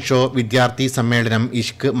ടാലന്റ് ഷോ, വിദ്യാർത്ഥി സമ്മേളനം,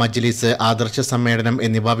 ഇഷ്ക് മജ്ലിസ്, ആദർശ സമ്മേളനം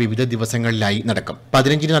എന്നിവ വിവിധ ദിവസങ്ങളിലായി നടക്കും.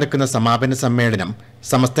 15-ന് നടക്കുന്ന സമാപന സമ്മേളനം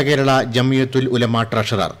സമസ്ത കേരള ജംഇയ്യത്തുൽ ഉലമ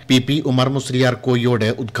ട്രഷറർ PP ഉമർ മുസ്ലിയാർ കോയിയോട്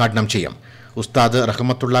ഉദ്ഘാടനം ചെയ്യും. ഉസ്താദ്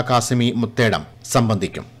റഹ്മത്തുള്ള കാസിമി മുത്തേടം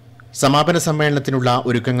സംബന്ധിക്കും. സമാപന സമ്മേളനത്തിനുള്ള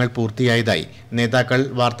ഒരുക്കങ്ങൾ പൂർത്തിയായതായി നേതാക്കൾ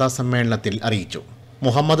വാർത്താ സമ്മേളനത്തിൽ അറിയിച്ചു.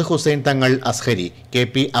 മുഹമ്മദ് ഹുസൈൻ തങ്ങൾ അസ്ഹരി,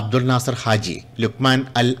 KP അബ്ദുൽ നാസർ ഹാജി, ലുക്മാൻ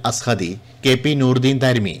അൽ അസ്ഹദി, KP നൂറുദ്ദീൻ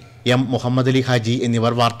താരിമി, M മുഹമ്മദ് അലി ഹാജി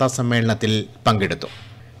എന്നിവർ വാർത്താ സമ്മേളനത്തിൽ പങ്കെടുത്തു.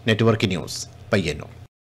 Network news, Payyanur.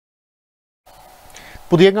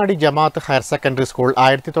 പുതിയങ്ങാടി ജമാഅത്ത് ഹയർ സെക്കൻഡറി സ്കൂൾ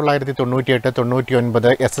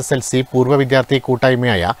 1998-99 SSLC പൂർവ്വ വിദ്യാർത്ഥി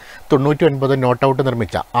കൂട്ടായ്മയായ 99 നോട്ടൌട്ട്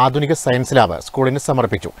നിർമ്മിച്ച ആധുനിക സയൻസ് ലാബ് സ്കൂളിന്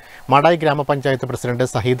സമർപ്പിച്ചു. മാടായി ഗ്രാമപഞ്ചായത്ത് പ്രസിഡന്റ്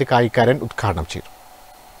സഹീദ് കായിക്കാരൻ ഉദ്ഘാടനം ചെയ്തു.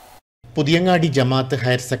 പുതിയങ്ങാടി ജമാഅത്ത്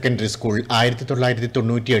ഹയർ സെക്കൻഡറി സ്കൂൾ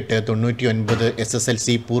 1998-99 SSLC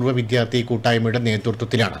പൂർവ്വ വിദ്യാർത്ഥി കൂട്ടായ്മയുടെ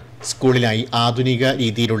നേതൃത്വത്തിലാണ് സ്കൂളിനായി ആധുനിക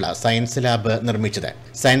രീതിയിലുള്ള സയൻസ് ലാബ് നിർമ്മിച്ചത്.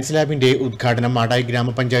 സയൻസ് ലാബിന്റെ ഉദ്ഘാടനം മാടായി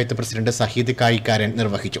ഗ്രാമപഞ്ചായത്ത് പ്രസിഡന്റ് സഹീദ് കായിക്കാരൻ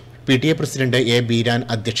നിർവഹിച്ചു. PTA പ്രസിഡന്റ് A ബീരാൻ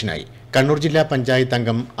അധ്യക്ഷനായി. കണ്ണൂർ ജില്ലാ പഞ്ചായത്ത്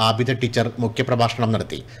അംഗം ആബിദ ടീച്ചർ മുഖ്യപ്രഭാഷണം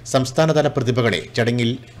നടത്തി. സംസ്ഥാനതല പ്രതിഭകളെ ചടങ്ങിൽ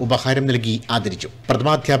ഉപഹാരം നൽകി ആദരിച്ചു.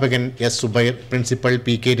 പ്രഥമാധ്യാപകൻ S Zubair, principal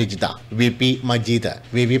PK Rajitha, VP Majeed,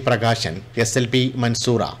 VV Prakashan, SLP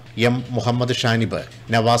Mansoora, M Muhammad Shanib,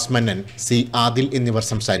 Nawaz മന്നൻ, C ആദിൽ എന്നിവർ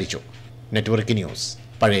സംസാരിച്ചു. Network news,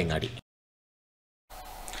 Pazhayangadi.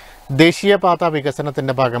 ദേശീയപാത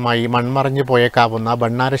വികസനത്തിന്റെ ഭാഗമായി മൺമറഞ്ഞു പോയേക്കാവുന്ന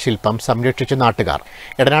ബണ്ണാര ശില്പം സംരക്ഷിച്ച നാട്ടുകാർ.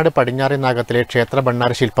 എടനാട് പടിഞ്ഞാറെ നാഗത്തിലെ ക്ഷേത്ര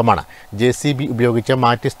ബണ്ണാര ശില്പമാണ് JCB ഉപയോഗിച്ച്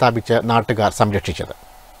മാറ്റി സ്ഥാപിച്ച് നാട്ടുകാർ സംരക്ഷിച്ചത്.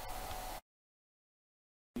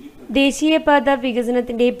 ദേശീയപാത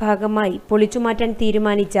വികസനത്തിന്റെ ഭാഗമായി പൊളിച്ചുമാറ്റാൻ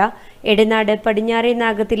തീരുമാനിച്ച എടനാട് പടിഞ്ഞാറെ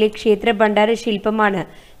നാഗത്തിലെ ക്ഷേത്ര ഭണ്ഡാര ശില്പമാണ്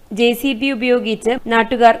JCB ഉപയോഗിച്ച്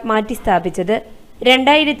നാട്ടുകാർ മാറ്റി സ്ഥാപിച്ചത്.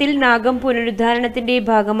 2000-ൽ നാഗം പുനരുദ്ധാരണത്തിന്റെ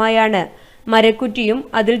ഭാഗമായാണ് മരക്കുറ്റിയും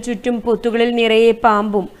അതിൽ ചുറ്റും പൊത്തുകളിൽ നിറയെ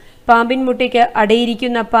പാമ്പും പാമ്പിൻ മുട്ടയ്ക്ക്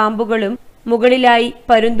അടയിരിക്കുന്ന പാമ്പുകളും മുകളിലായി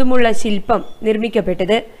പരുന്തുമുള്ള ശില്പം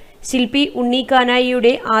നിർമ്മിക്കപ്പെട്ടത്. ശില്പി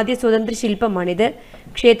ഉണ്ണിക്കാനായിയുടെ ആദ്യ സ്വതന്ത്ര ശില്പമാണിത്.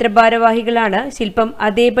 ക്ഷേത്ര ഭാരവാഹികളാണ് ശില്പം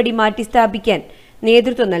അതേപടി മാറ്റി സ്ഥാപിക്കാൻ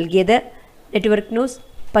നേതൃത്വം നൽകിയത്. Network news,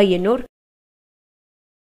 Payyanur.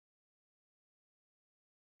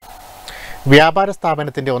 വ്യാപാര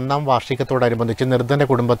സ്ഥാപനത്തിന്റെ 1ാം വാർഷികത്തോടനുബന്ധിച്ച് നിർധന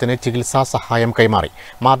കുടുംബത്തിന് ചികിത്സാ സഹായം കൈമാറി.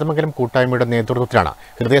 മാതമംഗലം കൂട്ടായ്മയുടെ നേതൃത്വത്തിലാണ്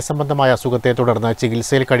ഹൃദയസംബന്ധമായ അസുഖത്തെ തുടർന്ന്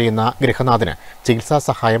ചികിത്സയിൽ കഴിയുന്ന ഗൃഹനാഥന് ചികിത്സാ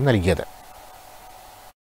സഹായം നൽകിയത്.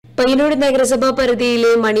 പയ്യന്നൂർ നഗരസഭാ പരിധിയിലെ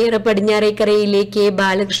മണിയറ പടിഞ്ഞാറേക്കരയിലെ കെ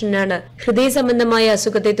ബാലകൃഷ്ണനാണ് ഹൃദയ സംബന്ധമായ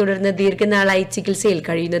അസുഖത്തെ തുടർന്ന് ദീർഘനാളായി ചികിത്സയിൽ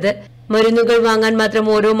കഴിയുന്നത്. മരുന്നുകൾ വാങ്ങാൻ മാത്രം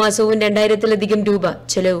ഓരോ മാസവും 2000-ലധികം രൂപ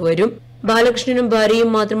ചെലവ് വരും. ബാലകൃഷ്ണനും ഭാര്യയും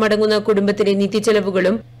മാത്രം അടങ്ങുന്ന കുടുംബത്തിന്റെ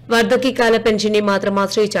നിത്യച്ചെലവുകളും വാർദ്ധക്യകാല പെൻഷനെ മാത്രം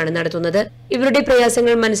ആശ്രയിച്ചാണ് നടത്തുന്നത്. ഇവരുടെ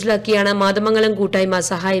പ്രയാസങ്ങൾ മനസ്സിലാക്കിയാണ് മാതമംഗലം കൂട്ടായ്മ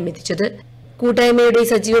സഹായം എത്തിച്ചത്. കൂട്ടായ്മയുടെ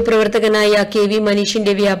സജീവ പ്രവർത്തകനായ KV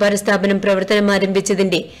മനീഷിന്റെ വ്യാപാര സ്ഥാപനം പ്രവർത്തനം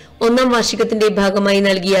ആരംഭിച്ചതിന്റെ 1ാം വാർഷികത്തിന്റെ ഭാഗമായി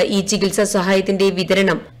നൽകിയ ഈ ചികിത്സാ സഹായത്തിന്റെ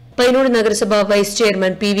വിതരണം പയ്യന്നൂർ നഗരസഭ വൈസ്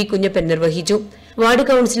ചെയർമാൻ PV കുഞ്ഞപ്പൻ നിർവഹിച്ചു. വാർഡ്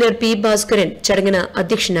കൌൺസിലർ P ഭാസ്കരൻ ചടങ്ങിന്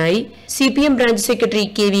അധ്യക്ഷനായി. CPM branch secretary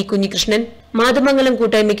KV Kunhikrishnan, Mathamangalam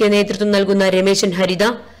കൂട്ടായ്മയ്ക്ക് നേതൃത്വം നൽകുന്ന രമേശൻ ഹരിത,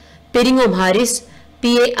 പെരിങ്ങോം ഹാരിസ്,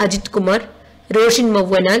 PA അജിത് കുമാർ, റോഷിൻ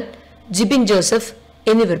മവ്വനാൽ, ജിബിൻ ജോസഫ്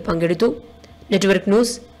എന്നിവർ പങ്കെടുത്തു. Network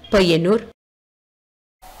news, Payyanur.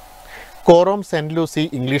 Korom saint Lucy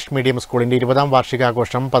English medium സ്കൂളിന്റെ 20ാം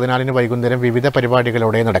വാർഷികാഘോഷം 14-ന് വൈകുന്നേരം വിവിധ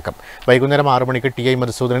പരിപാടികളോടെ നടക്കും. വൈകുന്നേരം 6 മണിക്ക് TI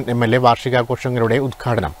മധുസൂദനൻ MLA വാർഷികാഘോഷങ്ങളുടെ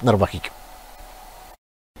ഉദ്ഘാടനം നിർവഹിക്കും.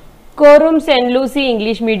 Korom saint Lucy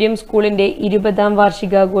English medium സ്കൂളിന്റെ 20ാം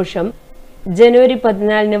വാർഷികാഘോഷം ജനുവരി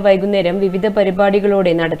 14-ന് വൈകുന്നേരം വിവിധ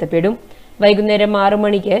പരിപാടികളോടെ നടത്തപ്പെടും. വൈകുന്നേരം 6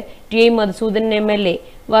 മണിക്ക് TI മധുസൂദനൻ MLA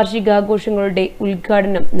വാർഷികാഘോഷങ്ങളുടെ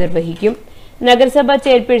ഉദ്ഘാടനം നിർവഹിക്കും. നഗരസഭാ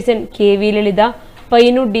ചെയർപേഴ്സൺ KV ലളിത,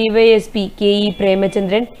 പയ്യന്നൂർ DYSP KE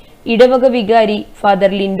പ്രേമചന്ദ്രൻ, ഇടവക വികാരി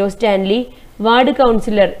father Lindo Stanley, ward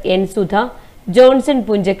councillor N Sudha, Johnson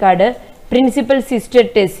Punchakkad, principal sister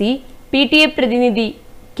Tessy, PTA പ്രതിനിധി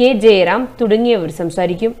K ജയറാം തുടങ്ങിയവർ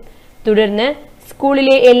സംസാരിക്കും. തുടർന്ന്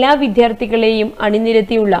സ്കൂളിലെ എല്ലാ വിദ്യാർത്ഥികളെയും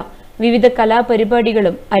അണിനിരത്തിയുള്ള വിവിധ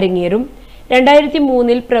കലാപരിപാടികളും അരങ്ങേറും.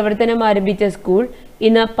 2003-ൽ പ്രവർത്തനം ആരംഭിച്ച സ്കൂൾ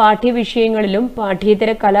ഇന്ന് പാഠ്യവിഷയങ്ങളിലും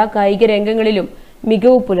പാഠ്യേതര കലാകായിക രംഗങ്ങളിലും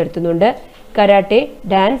മികവ് പുലർത്തുന്നുണ്ട്. കരാട്ടെ,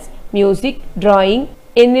 ഡാൻസ്, മ്യൂസിക്, ഡ്രോയിംഗ്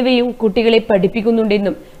എന്നിവയും കുട്ടികളെ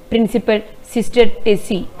പഠിപ്പിക്കുന്നുണ്ടെന്നും principal sister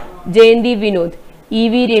Tessy, Jayanti Vinod,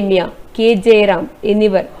 EV Ramya, K Jayaram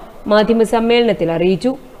എന്നിവർ മാധ്യമസമ്മേളനത്തിൽ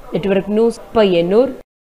അറിയിച്ചു. Network news, Payyanur.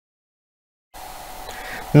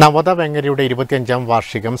 നവത വെങ്ങരയുടെ 25ാം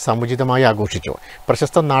വാർഷികം സമുചിതമായി ആഘോഷിച്ചു.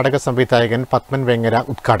 പ്രശസ്ത നാടക സംവിധായകൻ പത്മൻ വെങ്ങര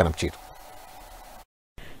ഉദ്ഘാടനം ചെയ്തു.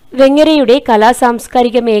 വെങ്ങരയുടെ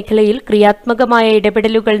കലാസാംസ്കാരിക മേഖലയിൽ ക്രിയാത്മകമായ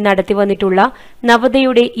ഇടപെടലുകൾ നടത്തിവന്നിട്ടുള്ള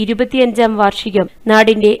നവതയുടെ 25ാം വാർഷികം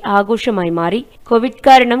നാടിന്റെ ആഘോഷമായി മാറി. കോവിഡ്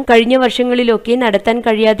കാരണം കഴിഞ്ഞ വർഷങ്ങളിലൊക്കെ നടത്താൻ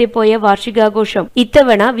കഴിയാതെ പോയ വാർഷികാഘോഷം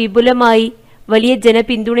ഇത്തവണ വിപുലമായി വലിയ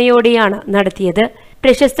ജനപിന്തുണയോടെയാണ് നടത്തിയത്.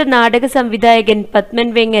 പ്രശസ്ത നാടക സംവിധായകൻ പത്മൻ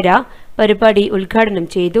വെങ്ങര പരിപാടി ഉദ്ഘാടനം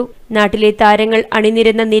ചെയ്തു. നാട്ടിലെ താരങ്ങൾ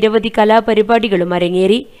അണിനിരന്ന നിരവധി കലാപരിപാടികളും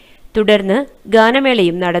അരങ്ങേറി. തുടർന്ന്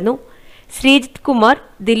ഗാനമേളയും നടന്നു. Sreejith Kumar,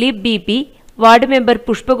 Dileep BP, ward member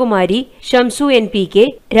Pushpakumari, Shamsu NPK,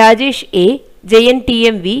 Rajesh A, Jayan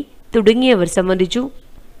TMV തുടങ്ങിയവർ സംബന്ധിച്ചു.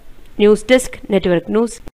 News desk, network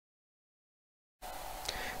news.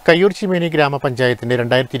 Kayyur Cheemeni ഗ്രാമപഞ്ചായത്തിന്റെ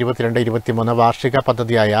 2022-23 വാർഷിക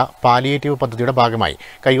പദ്ധതിയായ പാലിയേറ്റീവ് പദ്ധതിയുടെ ഭാഗമായി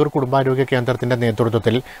കയ്യൂർ കുടുംബാരോഗ്യ കേന്ദ്രത്തിന്റെ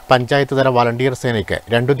നേതൃത്വത്തിൽ പഞ്ചായത്ത് തല വളണ്ടിയർ സേനയ്ക്ക്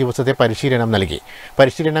 2 ദിവസത്തെ പരിശീലനം നൽകി.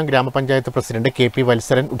 പരിശീലനം ഗ്രാമപഞ്ചായത്ത് പ്രസിഡന്റ് KP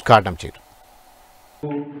വത്സരൻ ഉദ്ഘാടനം ചെയ്തു.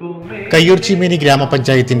 കയ്യൂർ ചീമേനി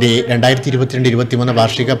ഗ്രാമപഞ്ചായത്തിന്റെ 2022-23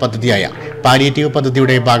 വാർഷിക പദ്ധതിയായ പാലിയേറ്റീവ്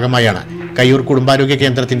പദ്ധതിയുടെ ഭാഗമായാണ് കയ്യൂർ കുടുംബാരോഗ്യ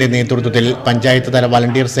കേന്ദ്രത്തിന്റെ നേതൃത്വത്തിൽ പഞ്ചായത്ത് തല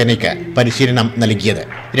വളണ്ടിയർ സേനയ്ക്ക് പരിശീലനം നൽകിയത്.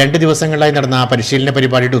 2 ദിവസങ്ങളിലായി നടന്ന പരിശീലന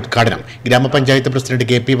പരിപാടിയുടെ ഉദ്ഘാടനം ഗ്രാമപഞ്ചായത്ത് പ്രസിഡന്റ്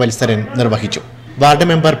KP വത്സരൻ നിർവഹിച്ചു. വാർഡ്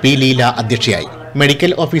മെമ്പർ P ലീല അധ്യക്ഷയായി.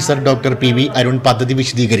 Medical officer doctor PV Arun പദ്ധതി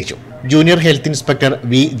വിശദീകരിച്ചു. Junior health inspector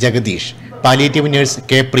V Jagdish, palliative nurse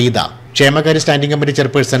K Preetha, ക്ഷേമകാര്യ standing committee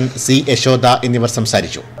chairperson C Yashoda എന്നിവർ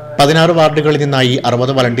സംസാരിച്ചു. 16 വാർഡുകളിൽ നിന്നായി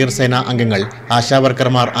 60 വളണ്ടിയർ സേന അംഗങ്ങൾ,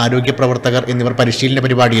 ആശാവർക്കർമാർ, ആരോഗ്യ പ്രവർത്തകർ എന്നിവർ പരിശീലന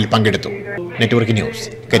പരിപാടിയിൽ പങ്കെടുത്തു. Network news,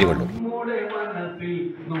 Karivellur.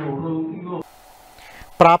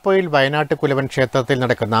 പ്രാപ്പോയിൽ വയനാട്ട് കുലവൻ ക്ഷേത്രത്തിൽ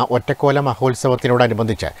നടക്കുന്ന ഒറ്റക്കോല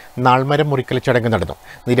മഹോത്സവത്തിനോടനുബന്ധിച്ച് നാൾമരം മുറിക്കൽ ചടങ്ങ് നടന്നു.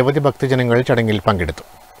 നിരവധി ഭക്തജനങ്ങൾ ചടങ്ങിൽ പങ്കെടുത്തു.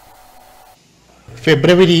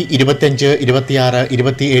 ഫെബ്രുവരി 25, 26,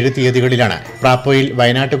 27 തീയതികളിലാണ് പ്രാപ്പോയിൽ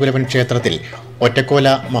വയനാട്ട് കുലവൻ ക്ഷേത്രത്തിൽ ഒറ്റക്കോല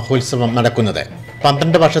മഹോത്സവം നടക്കുന്നത്.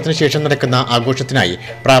 12 വർഷത്തിനു ശേഷം നടക്കുന്ന ആഘോഷത്തിനായി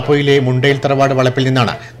പ്രാപ്പോയിലെ മുണ്ടയിൽ തറവാട് വളപ്പിൽ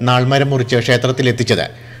നിന്നാണ് നാൾമരം മുറിച്ച് ക്ഷേത്രത്തിലെത്തിച്ചത്.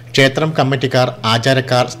 ക്ഷേത്രം കമ്മിറ്റിക്കാർ,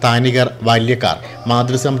 ആചാരക്കാർ, സ്ഥാനികർ, ബാല്യക്കാർ,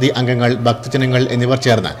 മാതൃസമിതി അംഗങ്ങൾ, ഭക്തജനങ്ങൾ എന്നിവർ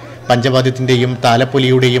ചേർന്ന് പഞ്ചവാദ്യത്തിന്റെയും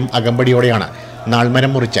താലപ്പൊലിയുടെയും അകമ്പടിയോടെയാണ്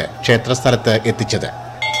നാൾമരം മുറിച്ച് ക്ഷേത്രസ്ഥലത്ത് എത്തിച്ചത്.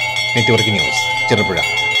 Network news, Cherupuzha.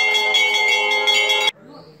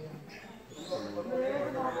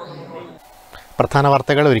 പ്രധാന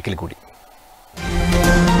വാർത്തകൾ ഒരിക്കൽ കൂടി.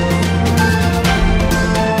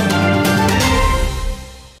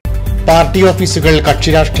 പാർട്ടി ഓഫീസുകൾ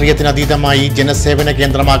കക്ഷിരാഷ്ട്രീയത്തിന് അതീതമായി ജനസേവന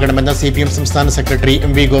കേന്ദ്രമാകണമെന്ന് CPM സംസ്ഥാന സെക്രട്ടറി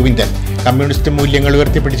MV ഗോവിന്ദൻ. കമ്മ്യൂണിസ്റ്റ് മൂല്യങ്ങൾ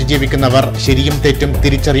ഉയർത്തിപ്പിടിച്ച് ജീവിക്കുന്നവർ ശരിയും തെറ്റും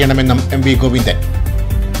തിരിച്ചറിയണമെന്നും MV ഗോവിന്ദൻ.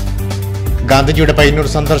 ഗാന്ധിജിയുടെ പയ്യന്നൂർ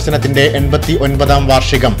സന്ദർശനത്തിന്റെ 89ാം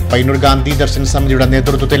വാർഷികം പയ്യന്നൂർ ഗാന്ധി ദർശൻ സമിതിയുടെ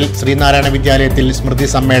നേതൃത്വത്തിൽ ശ്രീനാരായണ വിദ്യാലയത്തിൽ സ്മൃതി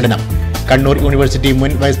സമ്മേളനം കണ്ണൂർ യൂണിവേഴ്സിറ്റി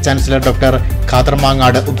മുൻ vice chancellor doctor Khader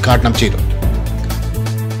Mangad ഉദ്ഘാടനം ചെയ്തു.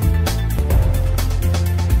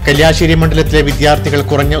 കല്യാശ്ശേരി മണ്ഡലത്തിലെ വിദ്യാർത്ഥികൾ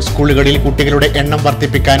കുറഞ്ഞ സ്കൂളുകളിൽ കുട്ടികളുടെ എണ്ണം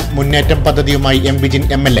വർദ്ധിപ്പിക്കാൻ മുന്നേറ്റം പദ്ധതിയുമായി M വിജിൻ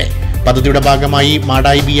MLA. പദ്ധതിയുടെ ഭാഗമായി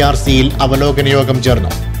മാടായി BRCയിൽ അവലോകന യോഗം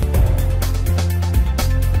ചേർന്നു.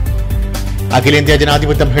 അഖിലേന്ത്യാ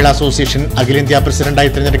ജനാധിപത്യ മഹിളാ അസോസിയേഷൻ അഖിലേന്ത്യാ പ്രസിഡന്റായി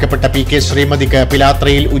തിരഞ്ഞെടുക്കപ്പെട്ട PK ശ്രീമതിക്ക്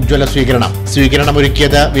പിലാത്രയിൽ ഉജ്ജ്വല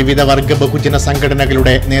സ്വീകരണമൊരുക്കിയത് വിവിധ വർഗ ബഹുജന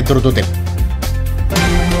സംഘടനകളുടെ നേതൃത്വത്തിൽ.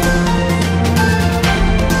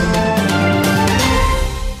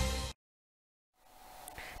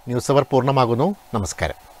 ന്യൂസ് അവർ പൂർണ്ണമാകുന്നു.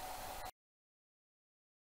 നമസ്കാരം.